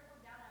this trickle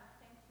down. I'm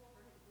thankful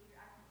for his leader.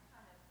 I can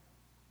kind of,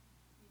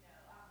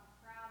 I'm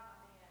proud of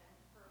my man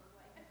for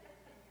what he did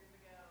 10 years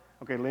ago.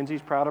 Okay,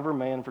 Lindsay's proud of her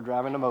man for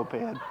driving a moped.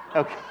 Okay.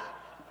 Well,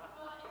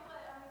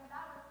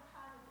 that was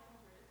kind of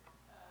dangerous.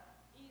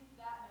 He's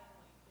that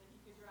manly that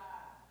he could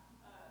drive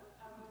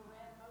a little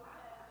red moped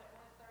that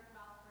went 30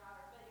 miles per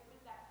hour. But it was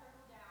that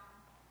trickle down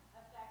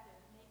effect of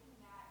making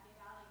that get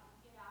out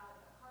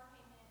of a car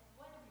payment.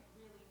 What do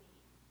we really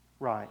need?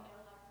 Right.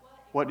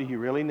 What do you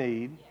really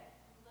need? Yes,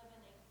 we live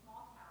in a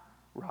small town.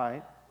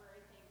 Right. Where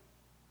it takes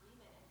 3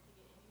 minutes to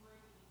get anywhere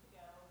you need to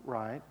go.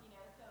 Right.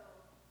 So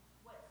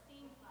what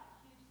seemed like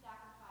huge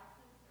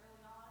sacrifices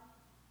early on,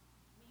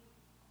 we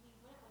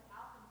went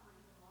without them for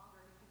even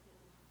longer because it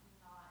was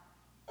not.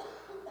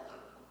 We could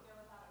go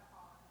without a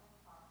car for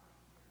years,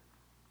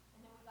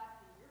 and then we got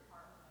to the year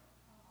part and we're like,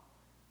 oh my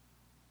word.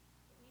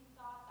 But we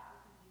thought that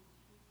was going to be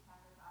this huge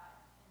sacrifice,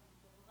 and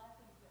the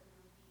blessings that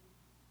we received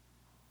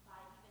by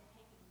even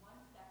taking one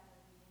step in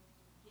obedience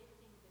to get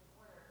things in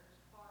order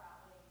just far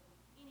outweighed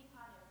any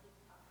kind of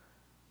discomfort,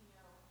 and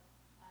so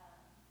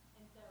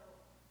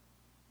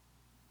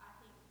I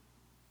think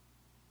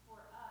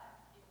for us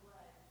it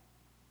was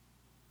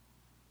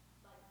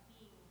like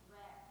being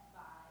wrecked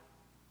by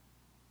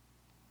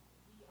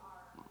we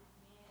are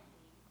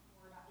mismanaging,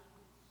 we're not being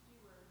good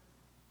stewards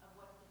of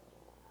what's been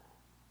given to us.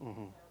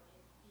 Mm-hmm. So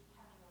it's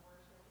becoming a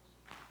worship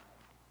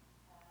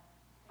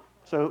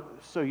issue.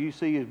 So you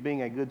see as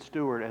being a good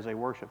steward as a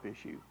worship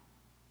issue.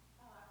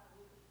 Oh,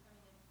 absolutely.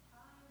 It's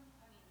time.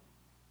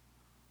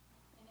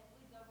 And it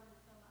bleeds over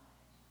into so much.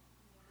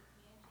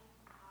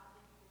 Mismanaging, not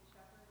being a good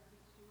shepherd, a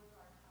good steward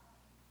of our time.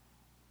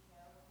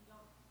 You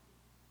don't.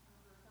 I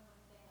remember someone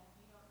saying, like,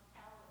 you don't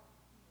tell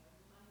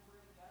your money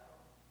where to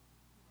go.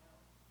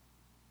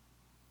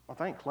 I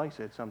think Clay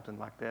said something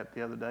like that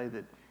the other day.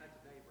 That's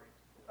a Dave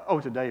Ramsey. Oh,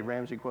 it's a Dave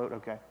Ramsey quote.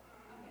 Okay.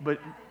 But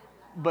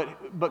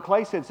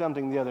Clay said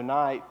something the other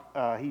night.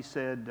 He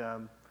said,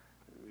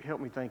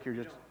 "Help me think here."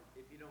 Just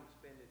if you don't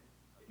spend it,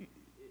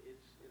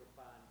 it'll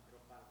find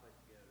a place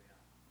to go.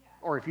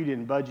 Yeah. or if you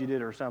didn't budget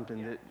it or something.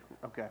 Yeah.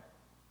 Okay.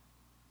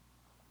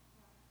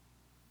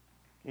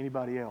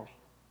 Anybody else?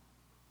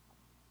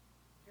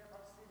 Jeff,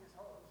 I see this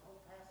whole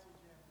passage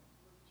in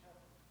Luke chapter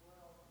 12,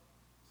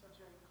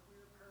 such a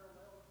clear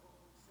parallel to what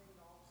we've seen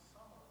all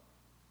summer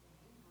in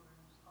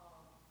Hebrews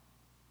of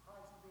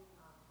Christ being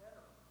our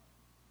better.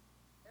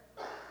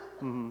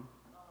 Mm-hmm. And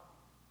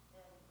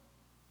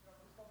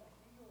just on the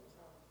heels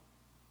of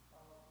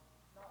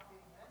not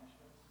being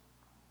anxious,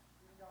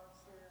 then God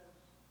says,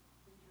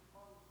 "These are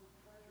part of the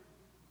treasure of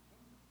the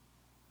kingdom."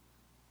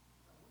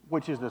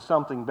 Which is the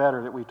something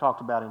better that we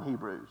talked about in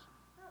Hebrews.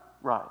 Yeah.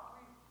 Right.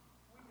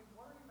 We can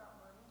worry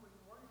about money, we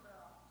can worry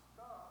about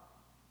stuff,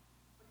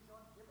 but he's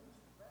already given us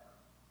the better.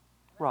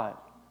 And that's Right.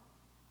 the kingdom.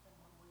 And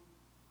when we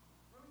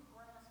really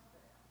grasp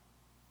that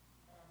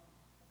and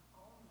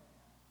own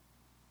that,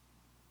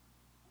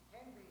 we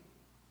can be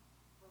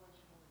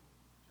relationally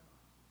generous.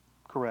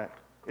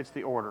 Correct. It's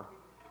the order.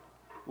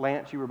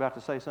 Lance, you were about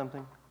to say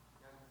something?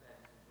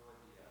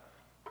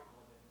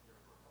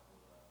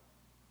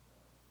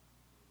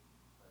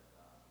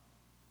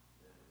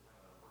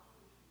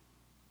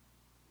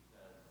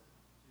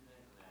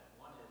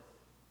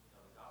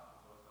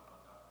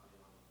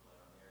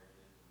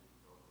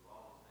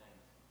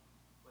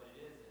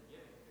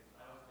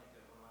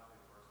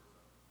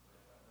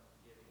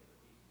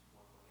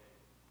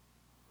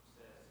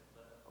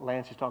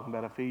 Lance is talking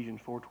about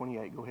Ephesians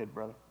 4:28. Go ahead,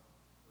 brother.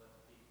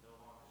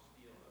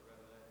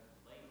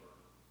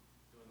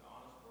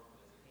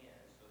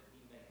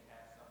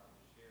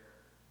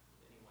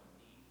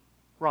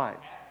 Right.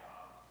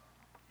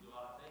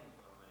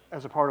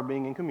 As a part of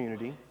being in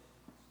community.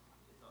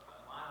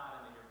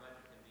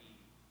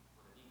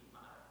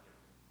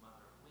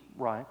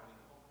 Right.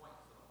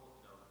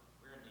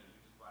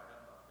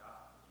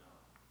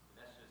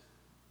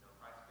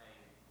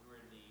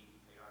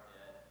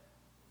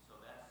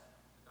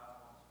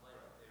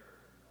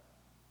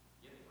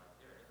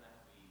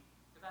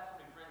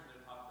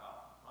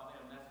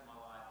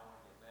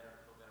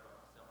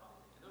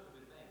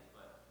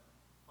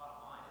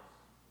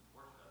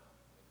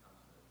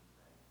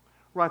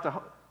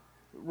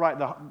 Right.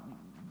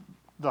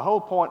 The whole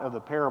point of the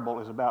parable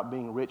is about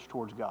being rich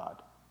towards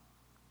God.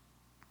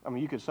 I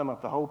mean, you could sum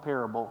up the whole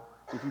parable,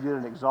 if you did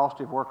an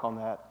exhaustive work on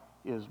that,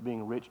 is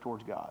being rich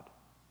towards God.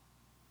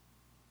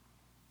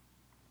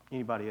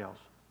 Anybody else?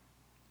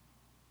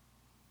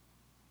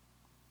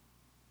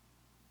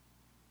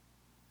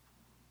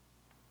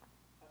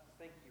 I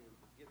think you were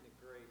getting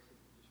at grace and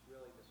just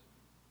really just,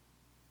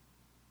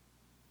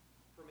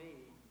 for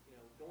me,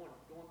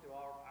 going through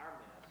our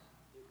mess,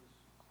 it was,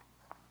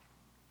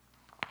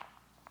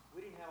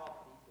 we didn't have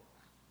all the details,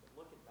 but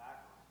looking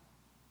back on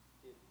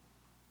it,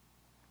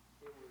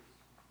 it was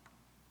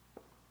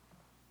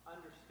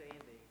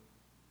understanding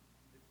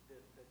the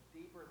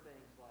deeper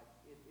things, like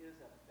it is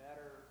a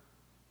better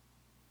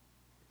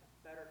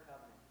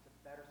covenant, it's a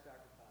better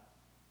sacrifice,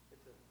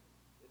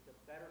 it's a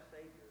better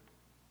Savior.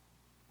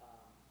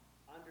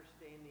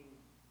 Understanding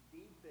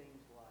deep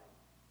things like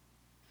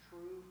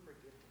true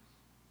forgiveness.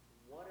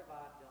 What have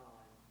I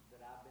done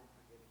that I've been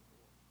forgiven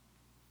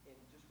for? And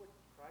just what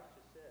Christ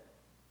just said,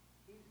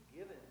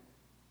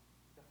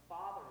 the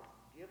Father has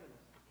given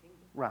us the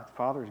kingdom. Right, the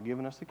Father has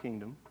given us the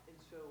kingdom. And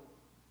so,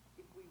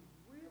 if we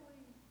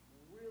really,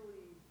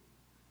 really,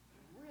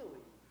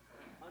 really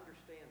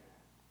understand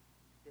that,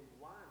 then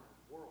why in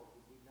the world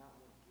would we not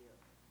want to give?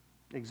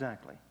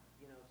 Exactly.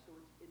 So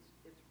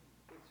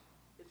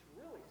it's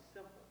really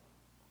simple,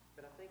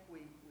 but I think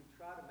we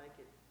try to make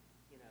it,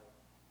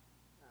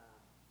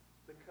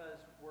 because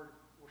we're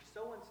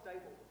so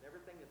unstable with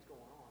everything that's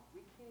going on,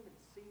 we can't even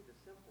see the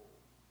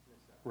simpleness of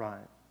it.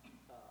 Right.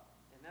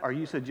 And that's Are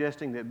you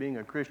suggesting that being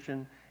a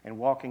Christian and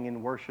walking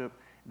in worship,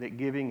 that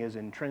giving is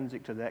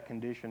intrinsic to that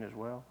condition as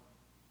well?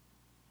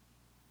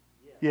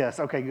 Yes. Yes,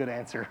 okay, good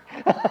answer.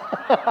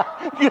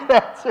 Good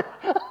answer.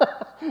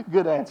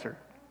 Good answer.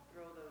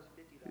 Throw those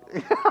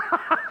 $50.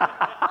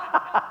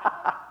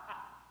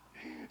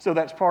 So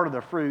that's part of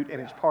the fruit,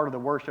 and it's part of the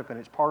worship, and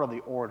it's part of the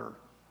order.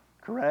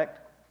 Correct?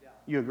 Yeah.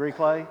 You agree,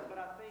 Clay? But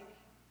I think,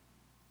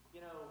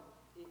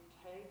 it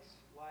takes,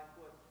 like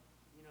what,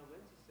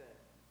 Lindsay said.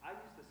 I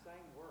use the same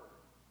word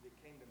that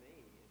came to me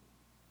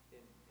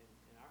in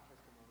our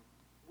testimony.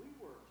 We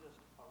were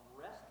just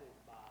arrested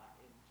by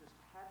and just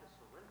had to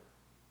surrender,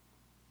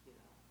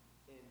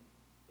 And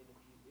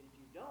if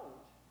you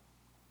don't,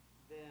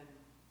 then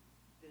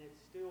it's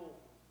still,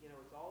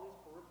 it's all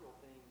these peripheral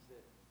things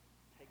that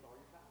take all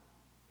your time.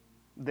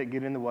 That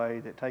get in the way,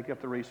 that take up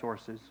the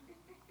resources.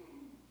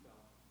 So,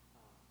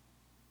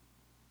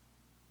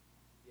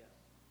 yes.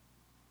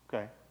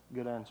 Okay,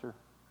 good answer.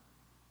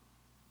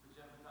 But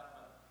Jeff, you talked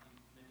about,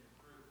 you mentioned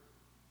fruit.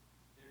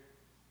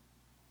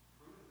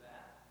 Fruit of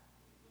that,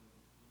 when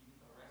you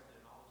get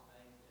arrested and all those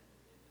things, and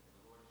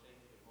the Lord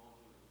shapes you and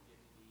molds you, and you get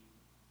to be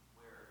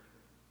where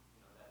you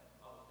can, that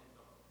all those things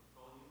don't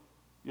control you.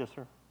 Yes,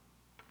 sir.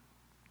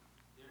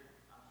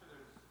 I'm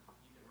sure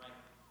you can rank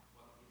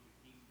what gives you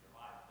peace in your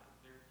life, but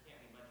there can't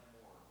be much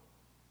more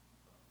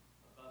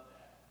above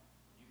that.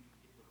 When you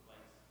get to a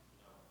place,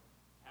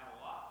 have a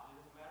lot, it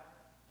doesn't matter.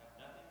 Have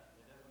nothing,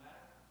 it doesn't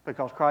matter.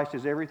 Because Christ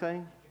is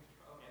everything?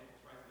 Okay,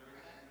 it's Christ is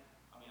everything.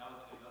 I mean, I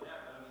was going to go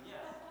there, but I mean,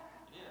 yes,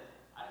 it is.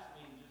 I just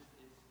mean, it's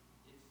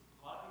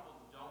a lot of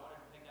people don't want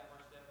to take that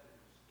first step because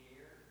they're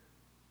scared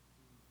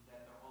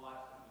that their whole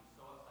life's going to be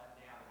so upside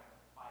down they're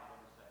going to fight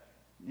every second.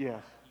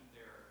 Yes.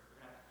 They're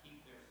going to have to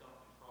keep their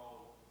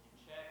self-control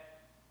in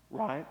check.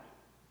 Right.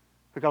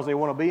 Because they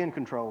want to be in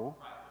control.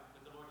 Right,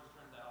 but the Lord just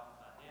turns that all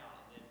upside down,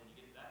 and then when you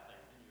get to that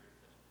place, then you're in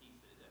such peace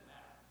that it doesn't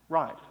matter.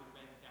 Right. Even if your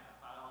bank account has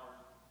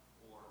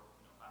 $5 or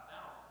 5,000,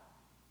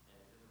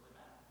 and it doesn't really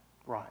matter.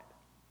 Right.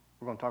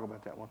 We're going to talk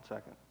about that one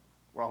second.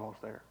 We're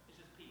almost there. It's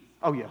just peace.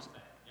 Oh, yes.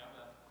 Yeah,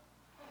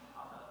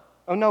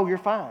 but Oh, no, you're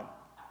fine.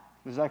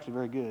 This is actually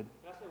very good.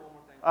 Can I say one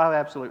more thing? Oh,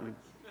 absolutely.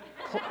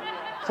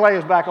 Clay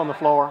is back on the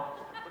floor.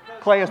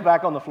 Clay is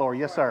back on the floor.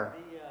 Yes, sir.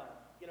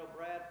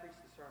 Brad preached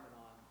a sermon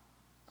on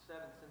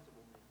 7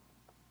 sensible men.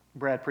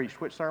 Brad preached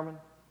which sermon?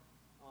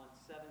 On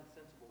 7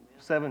 sensible men.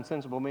 7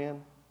 sensible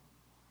men.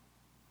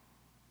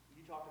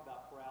 You talked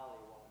about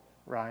plurality a while ago.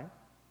 Right.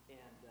 And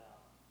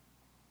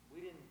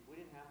we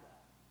didn't have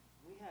that.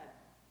 We had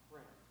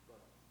friends, but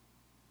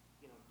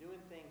doing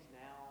things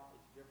now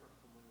is different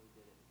from when we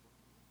did it,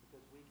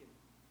 because we can,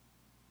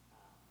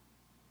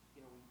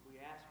 we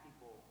ask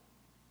people,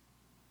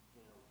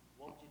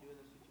 what would you do in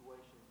this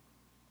situation?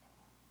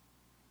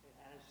 And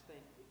I just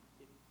think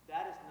if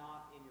that is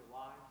not in your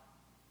life,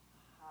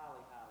 highly,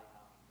 highly,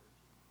 highly encourage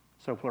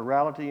you. So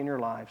plurality in your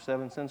life,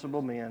 7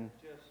 sensible men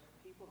Just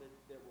people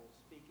that will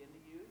speak into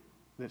you.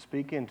 that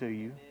speak into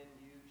you. And then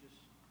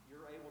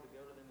you're able to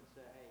go to them and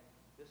say, hey,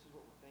 this is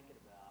what we're thinking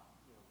about.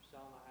 We're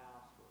selling the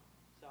house, we're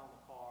selling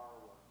the car,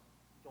 we're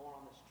going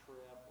on this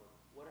trip, or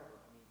whatever.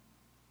 I mean,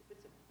 if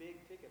it's a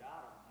big ticket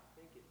item, I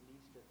think it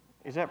needs to.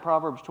 Is that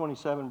Proverbs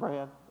 27,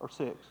 Brad, or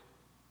 6?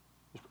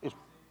 It's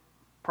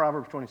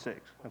Proverbs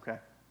 26. Okay.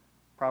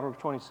 Proverbs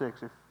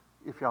 26,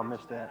 if y'all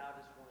missed that. I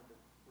just wanted to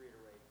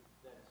reiterate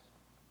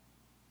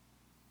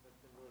that's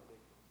been really big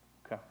for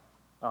me. Okay.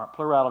 All right.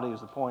 Plurality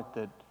is the point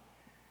that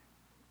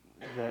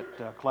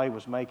Clay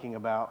was making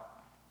about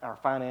our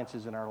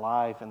finances and our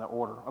life and the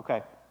order.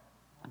 Okay.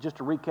 Just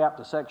to recap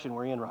the section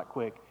we're in right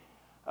quick.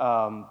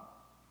 What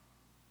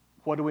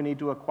do we need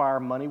to acquire?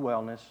 Money,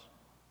 wellness.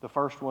 The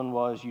first one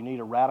was you need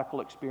a radical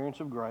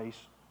experience of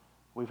grace.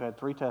 We've had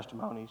 3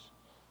 testimonies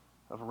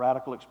of a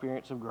radical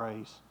experience of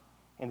grace.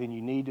 And then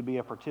you need to be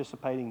a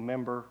participating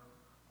member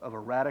of a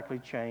radically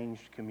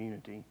changed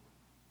community.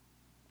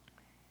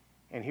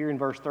 And here in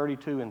verse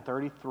 32 and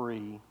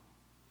 33,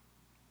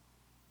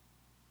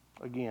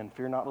 again,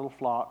 fear not, little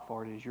flock,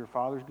 for it is your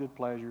Father's good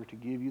pleasure to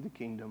give you the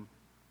kingdom.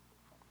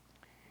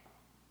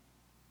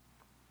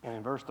 And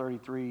in verse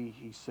 33,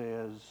 he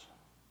says,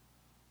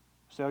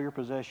 sell your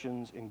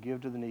possessions and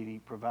give to the needy.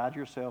 Provide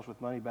yourselves with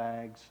money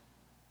bags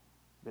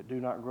that do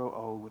not grow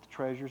old, with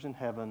treasures in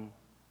heaven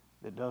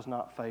that does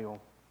not fail.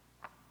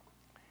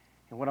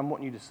 And what I'm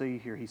wanting you to see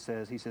here, he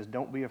says,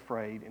 don't be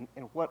afraid.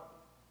 And what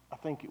I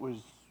think it was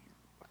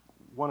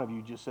one of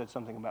you just said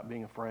something about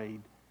being afraid.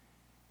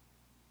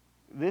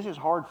 This is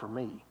hard for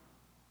me.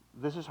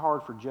 This is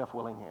hard for Jeff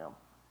Willingham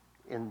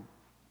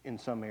in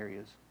some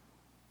areas.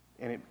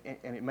 And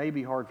it may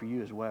be hard for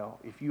you as well.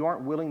 If you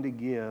aren't willing to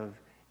give,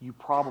 you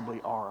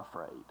probably are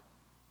afraid.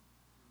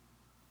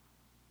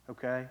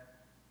 Okay?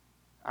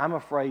 I'm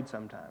afraid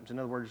sometimes. In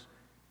other words,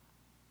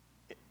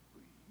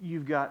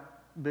 you've got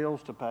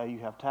bills to pay, you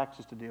have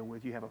taxes to deal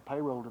with, you have a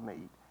payroll to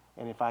meet.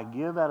 And if I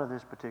give out of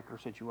this particular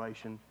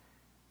situation,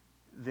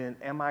 then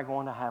am I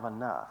going to have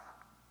enough?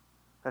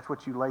 That's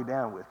what you lay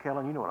down with.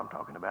 Kellen, you know what I'm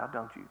talking about,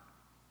 don't you?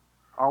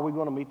 Are we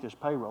going to meet this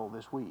payroll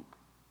this week?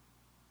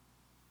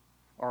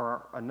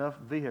 Are enough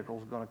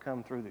vehicles going to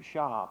come through the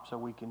shop so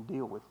we can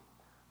deal with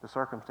the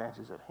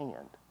circumstances at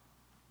hand?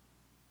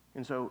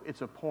 And so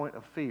it's a point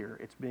of fear.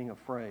 It's being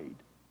afraid.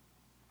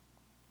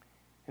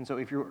 And so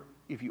if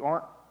you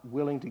aren't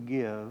willing to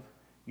give,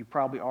 you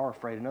probably are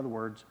afraid. In other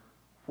words,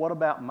 what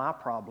about my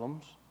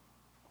problems?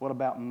 What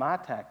about my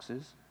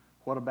taxes?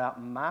 What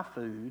about my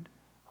food?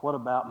 What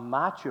about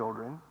my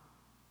children?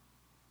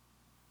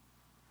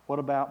 What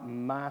about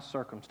my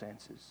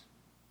circumstances?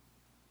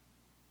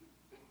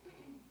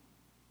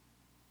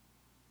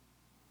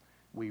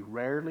 We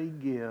rarely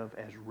give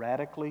as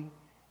radically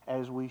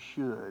as we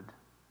should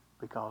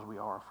because we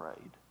are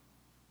afraid.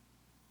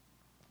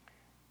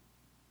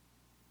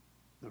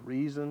 The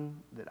reason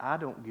that I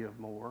don't give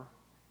more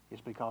is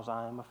because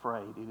I am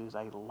afraid. It is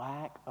a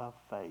lack of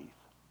faith.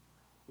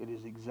 It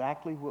is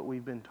exactly what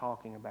we've been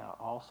talking about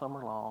all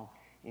summer long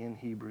in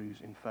Hebrews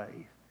in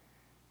faith.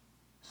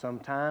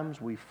 Sometimes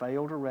we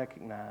fail to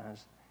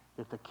recognize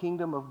that the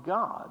kingdom of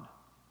God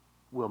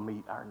will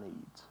meet our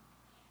needs.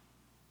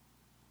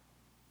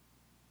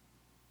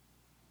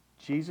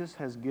 Jesus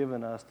has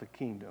given us the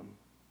kingdom.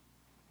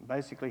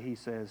 Basically, he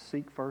says,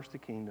 seek first the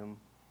kingdom,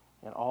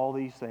 and all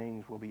these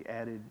things will be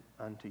added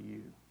unto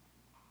you.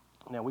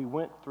 Now, we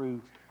went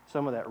through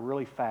some of that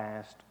really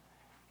fast,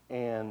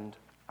 and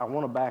I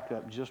want to back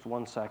up just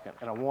 1 second.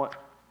 And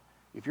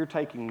if you're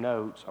taking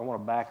notes, I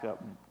want to back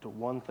up to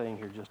one thing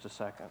here just a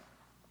second.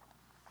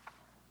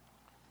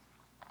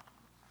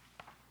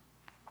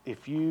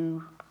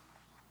 In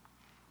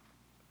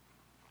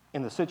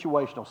the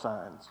situational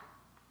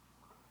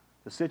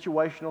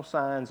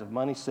signs of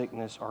money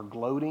sickness are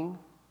gloating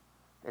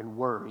and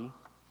worry.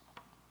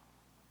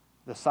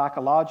 The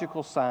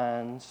psychological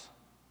signs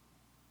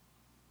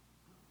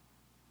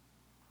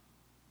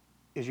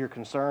is you're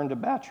concerned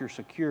about your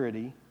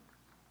security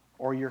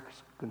or you're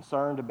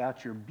concerned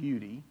about your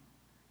beauty.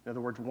 In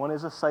other words, one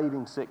is a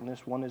saving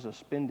sickness, one is a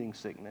spending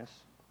sickness.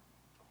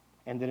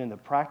 And then in the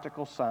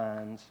practical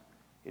signs,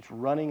 it's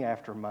running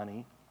after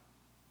money.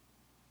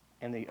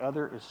 and the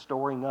other is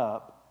storing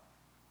up,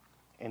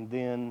 and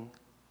then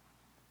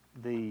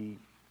the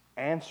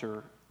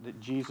answer that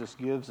Jesus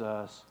gives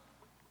us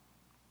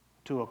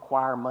to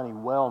acquire money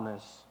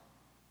wellness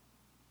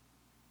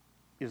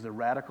is the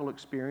radical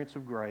experience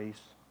of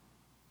grace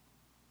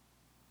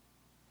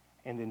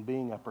and then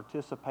being a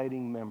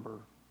participating member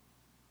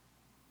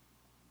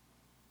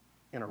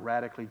in a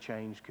radically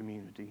changed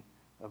community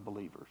of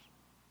believers.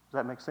 Does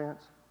that make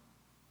sense?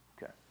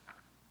 Okay.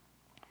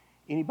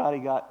 Anybody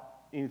got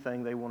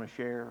anything they want to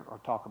share or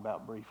talk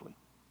about briefly?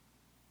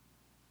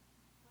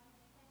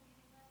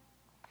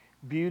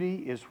 Beauty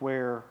is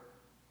where,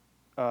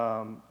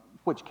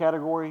 which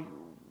category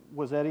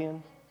was that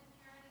in?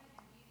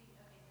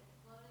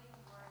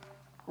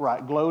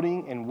 Right,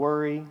 gloating and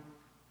worry.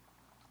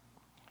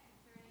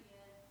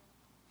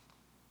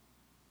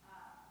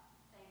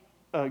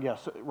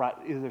 Yes, right.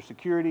 Is there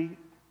security?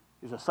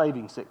 Is a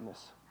saving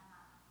sickness.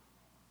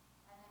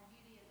 And then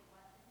beauty is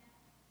what sickness?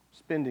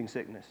 Spending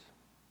sickness.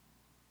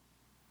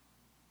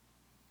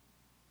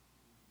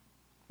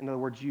 In other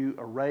words, you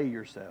array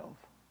yourself.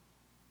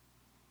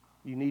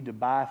 You need to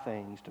buy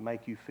things to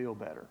make you feel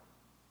better.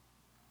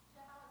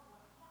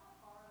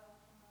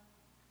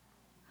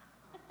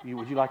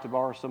 Would you like to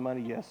borrow some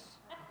money? Yes.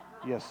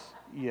 Yes,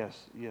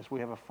 yes, yes. We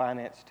have a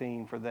finance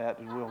team for that,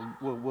 and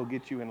we'll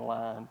get you in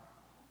line.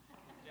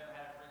 Jeff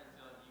had a friend that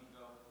said you can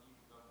go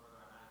further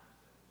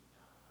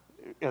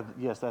on 90%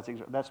 Yes, that's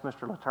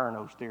Mr.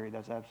 Letourneau's theory.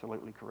 That's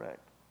absolutely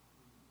correct.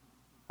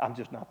 I'm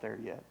just not there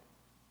yet.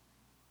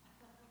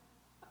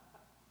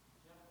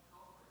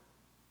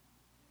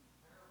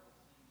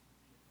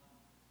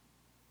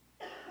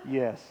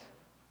 Yes.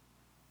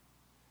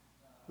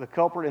 The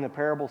culprit in the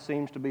parable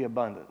seems to be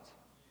abundance.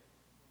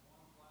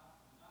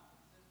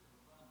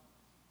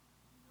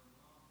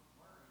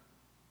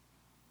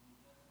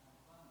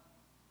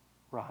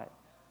 Right.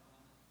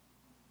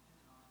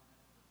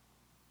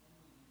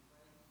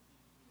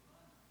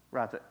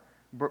 Right.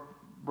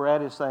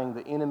 Brad is saying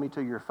the enemy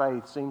to your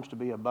faith seems to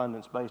be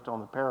abundance based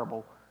on the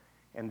parable.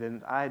 And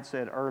then I had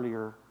said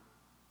earlier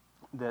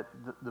that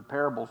the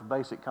parable's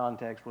basic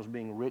context was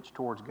being rich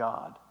towards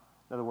God.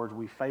 In other words,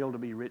 we fail to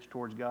be rich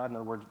towards God. In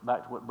other words,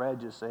 back to what Brad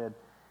just said,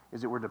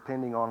 is that we're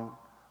depending on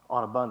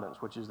abundance,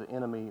 which is the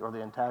enemy or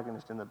the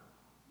antagonist in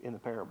the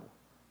parable.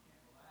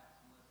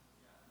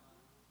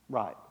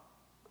 Right.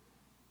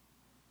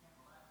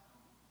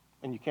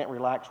 And you can't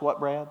relax what,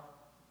 Brad?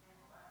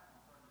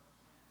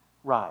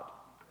 Right.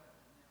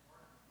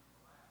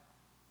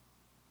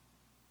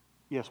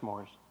 Yes,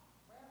 Morris.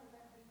 Brad, would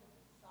that be the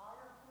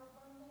desire for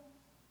abundance?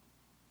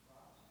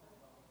 Or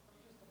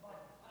just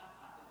abundance?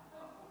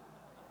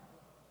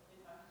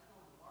 It's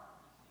underscored the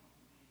marker that seems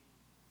to be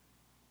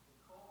the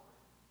culprit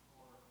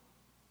or the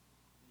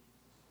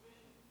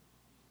suspicion is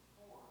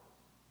for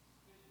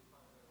suspicion is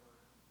probably a better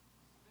word.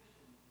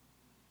 Suspicion is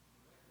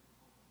directed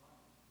towards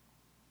abundance.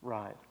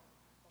 Right.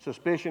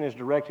 Suspicion is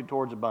directed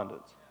towards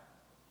abundance.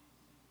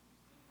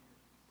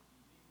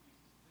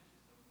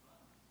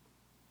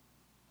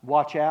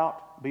 Watch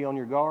out. Be on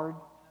your guard.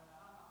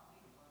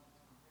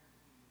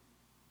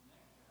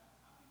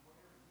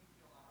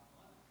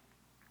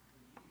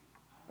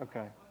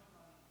 Okay.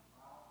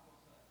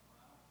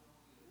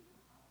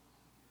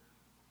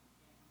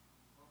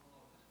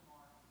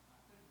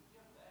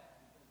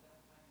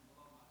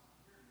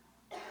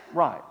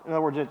 Right. In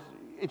other words,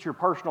 it's your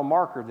personal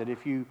marker that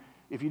if you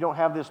don't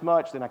have this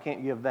much, then I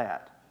can't give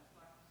that.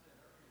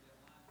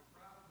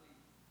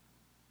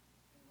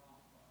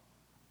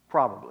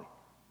 Probably.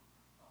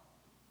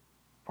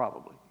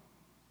 Probably.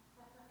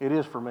 It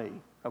is for me,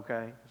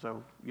 okay?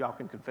 So y'all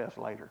can confess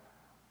later.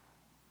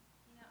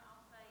 You know,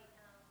 I'll say,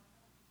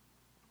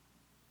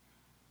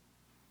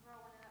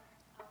 growing up,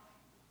 I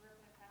grew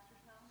up in a pastor's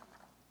home, and,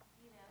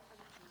 you know, we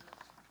were just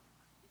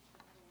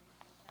in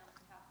some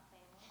type of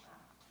family. My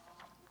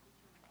mom was a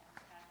teacher, my dad was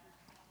a pastor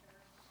in the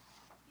church.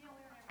 You know,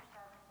 we were never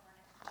starving for our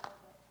next meal,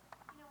 but,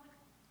 you know, we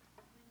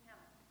didn't have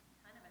a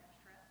ton of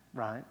extra.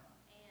 Right.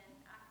 And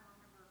I can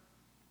remember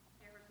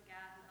there was a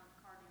guy who owned a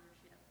car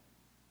dealership.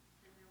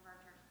 He was in our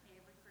church.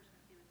 Every Christmas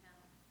he would come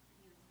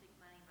and he would stick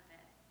money in my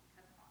dad's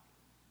coat pocket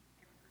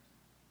every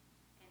Christmas.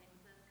 And it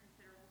was a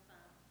considerable sum.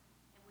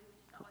 And we would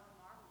just always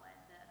marvel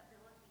at the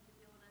ability to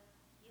be able to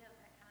give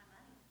that kind of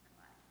money to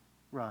somebody.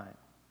 Right.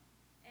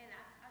 And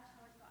I just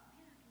always thought,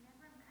 man, I can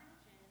never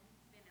imagine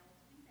being able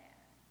to do that.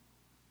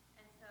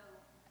 And so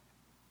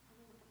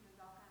we've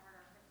all kind of heard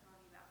our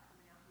testimony about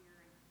coming out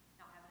here and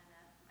not having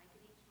enough to make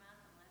it each month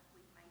unless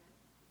we made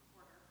the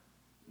quarter.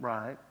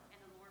 Right. And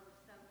the Lord was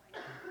so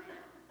faithful in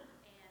that,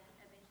 and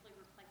eventually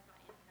replaced my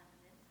income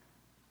and then some.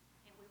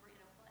 And we were in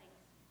a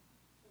place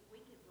where we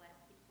could bless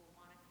people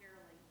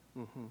monetarily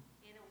Mm-hmm.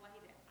 in a way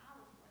that I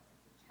was blessed as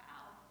a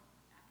child.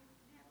 I could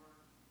never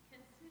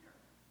consider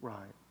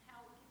Right. how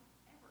we could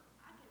ever,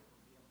 I could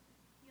be able to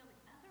feel the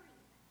other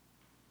end.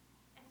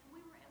 And so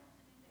we were able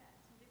to do that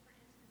in some different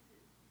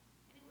instances.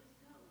 And it was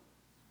so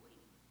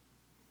sweet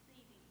to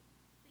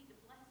see the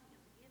blessing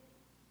of the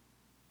giving.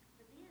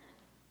 But then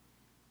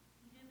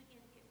you do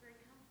begin to get very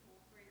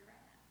comfortable with where you're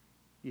at.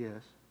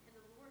 Yes. And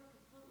the Lord, because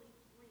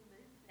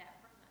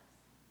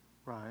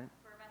Right.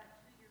 for about a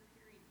 2-year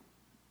period,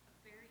 a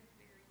very,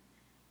 very,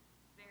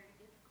 very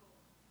difficult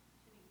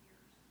 2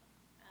 years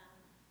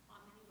on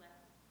many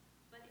levels.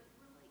 But it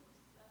really was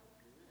so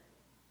good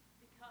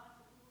because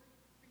the Lord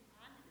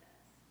reminded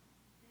us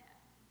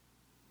that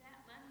that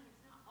money is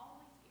not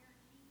always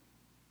guaranteed.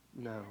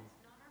 No. And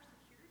that's not our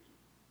security.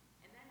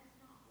 And that is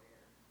not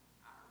where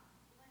our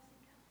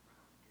blessing comes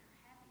from and our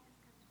happiness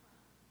comes from.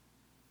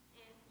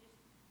 And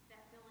just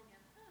that feeling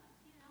of, oh,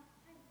 you know,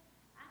 hey,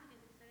 I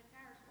need a new set of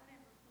tires,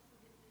 whatever, let's go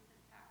get a new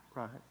set of tires.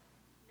 Right.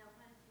 No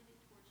pun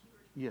intended towards you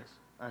or Yes,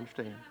 I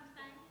understand. You know what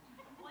I'm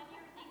saying? 1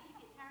 year it's easy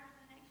to get tires,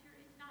 the next year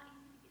it's not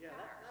easy to get Yeah,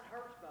 tires. that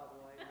hurts, by the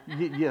way.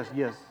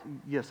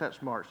 Yes, that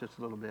smarts just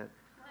a little bit.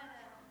 But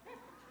you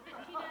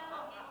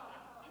know,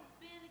 it's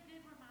been a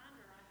good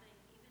reminder, I think,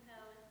 even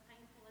though as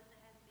painful as it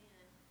has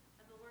been,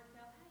 of the Lord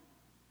go, hey,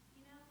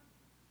 you know,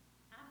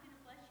 I'm going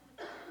to bless you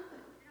with this, but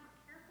if you're not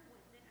careful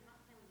with it, I'm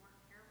not saying we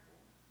weren't careful,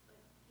 but,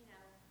 you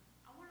know,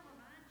 I want to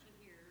remind you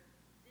here,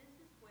 this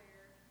is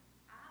where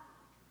I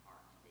want your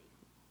heart to be,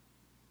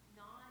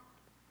 not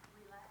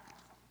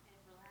relaxed and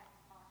relaxed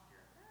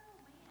posture. Oh,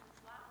 man,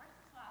 it's light, where's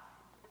this light?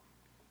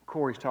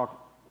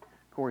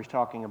 Corey's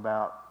talking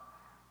about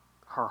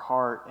her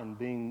heart and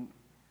being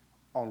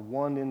on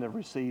one end of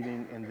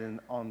receiving and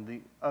then on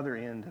the other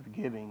end of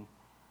giving.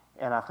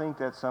 And I think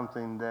that's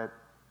something that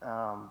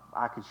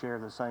I could share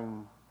the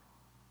same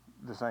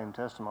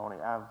testimony.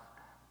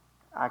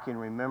 I can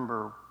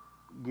remember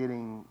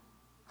getting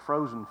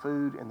frozen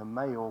food in the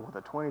mail with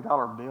a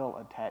 $20 bill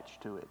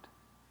attached to it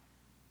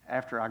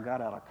after I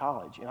got out of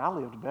college. And I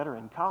lived better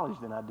in college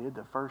than I did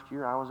the first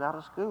year I was out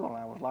of school. And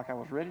I was like I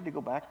was ready to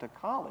go back to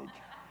college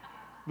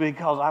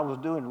because I was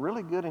doing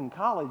really good in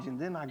college. And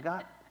then I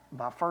got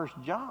my first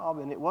job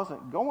and it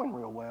wasn't going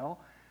real well.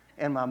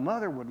 And my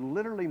mother would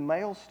literally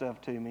mail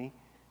stuff to me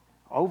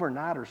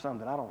overnight or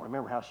something. I don't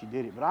remember how she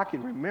did it, but I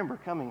can remember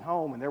coming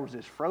home and there was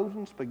this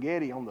frozen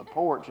spaghetti on the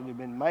porch and it had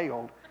been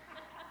mailed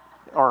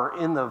or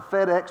in the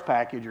FedEx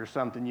package or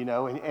something, you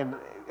know, and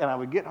I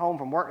would get home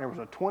from work and there was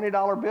a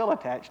 $20 bill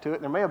attached to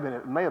it. And it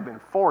may have been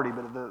 40,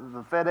 but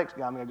the FedEx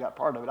guy may have got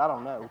part of it. I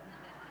don't know.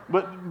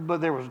 But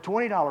there was a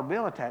 $20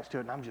 bill attached to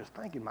it, and I'm just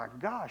thinking, my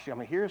gosh, I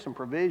mean, here's some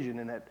provision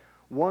in that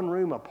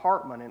one-room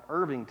apartment in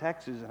Irving,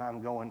 Texas, and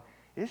I'm going,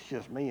 it's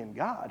just me and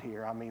God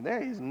here. I mean,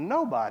 there is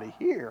nobody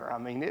here. I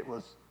mean, it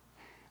was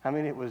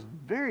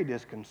very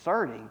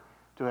disconcerting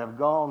to have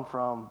gone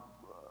from,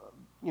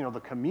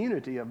 the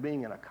community of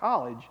being in a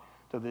college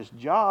to this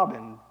job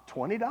and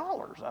 $20.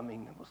 I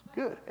mean, it was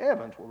good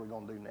heavens, what are we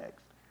going to do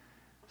next?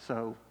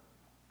 So,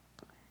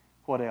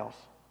 what else?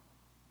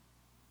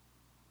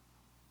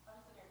 I'm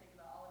just sitting here thinking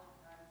about all the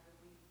different times that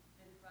we've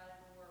been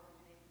provided for,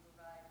 we've been able to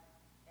provide,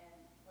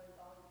 and what has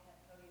always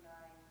kept Cody and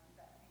I is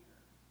that fear.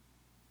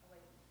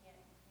 Like, we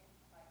can't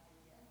quite say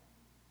yes.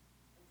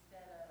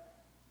 Instead of,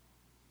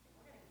 if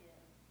we're going to give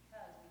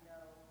because we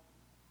know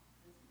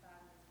this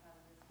time,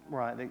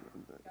 Right. God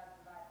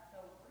provide.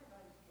 So we're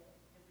going to just give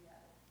because we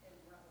have it, and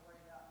we're not worried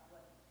about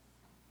what it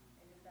is.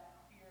 And just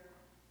that fear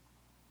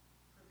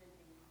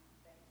preventing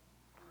faith.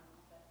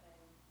 That thing.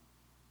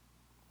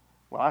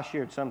 Well, I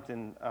shared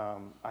something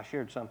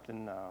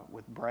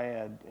with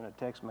Brad in a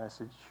text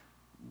message.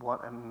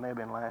 It may have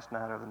been last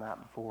night or the night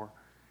before.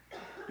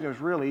 It's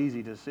really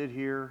easy to sit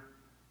here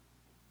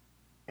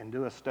and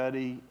do a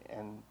study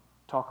and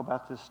talk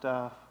about this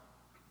stuff,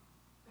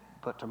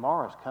 but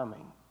tomorrow's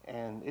coming,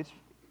 and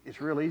it's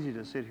real easy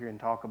to sit here and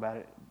talk about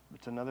it.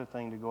 It's another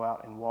thing to go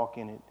out and walk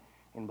in it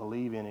and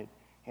believe in it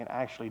and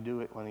actually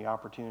do it when the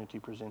opportunity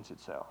presents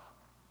itself.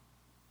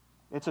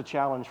 It's a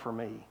challenge for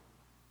me.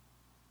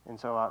 And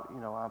so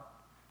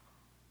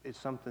it's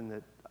something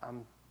that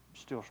I'm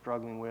still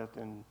struggling with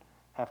and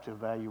have to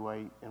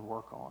evaluate and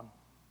work on.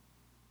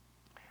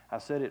 I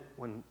said it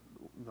when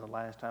the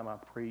last time I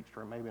preached,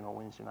 or maybe on a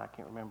Wednesday night, I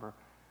can't remember.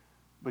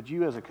 But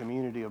you as a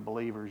community of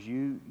believers,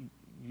 you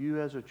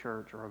as a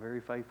church are a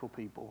very faithful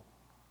people,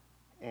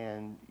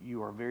 and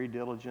you are very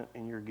diligent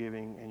in your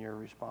giving and your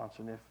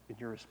responsiveness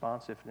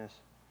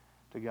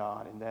to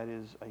God, and that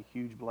is a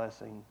huge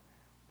blessing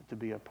to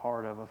be a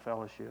part of a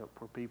fellowship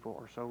where people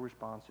are so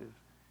responsive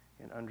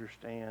and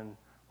understand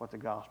what the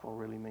gospel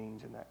really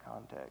means in that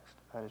context.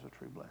 That is a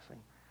true blessing.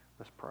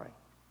 Let's pray.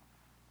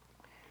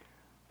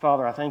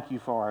 Father, I thank you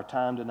for our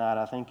time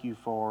tonight. I thank you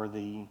for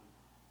the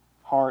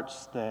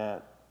hearts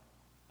that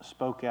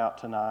spoke out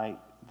tonight,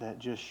 that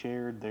just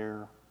shared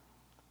their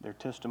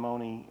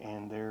testimony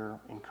and their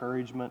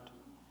encouragement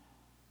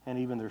and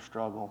even their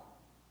struggle.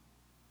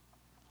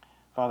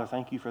 Father,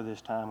 thank you for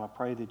this time. I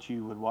pray that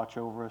you would watch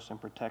over us and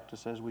protect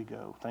us as we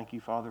go. Thank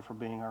you, Father, for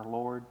being our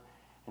Lord,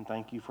 and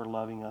thank you for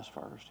loving us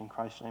first. In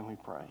Christ's name we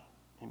pray.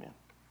 Amen.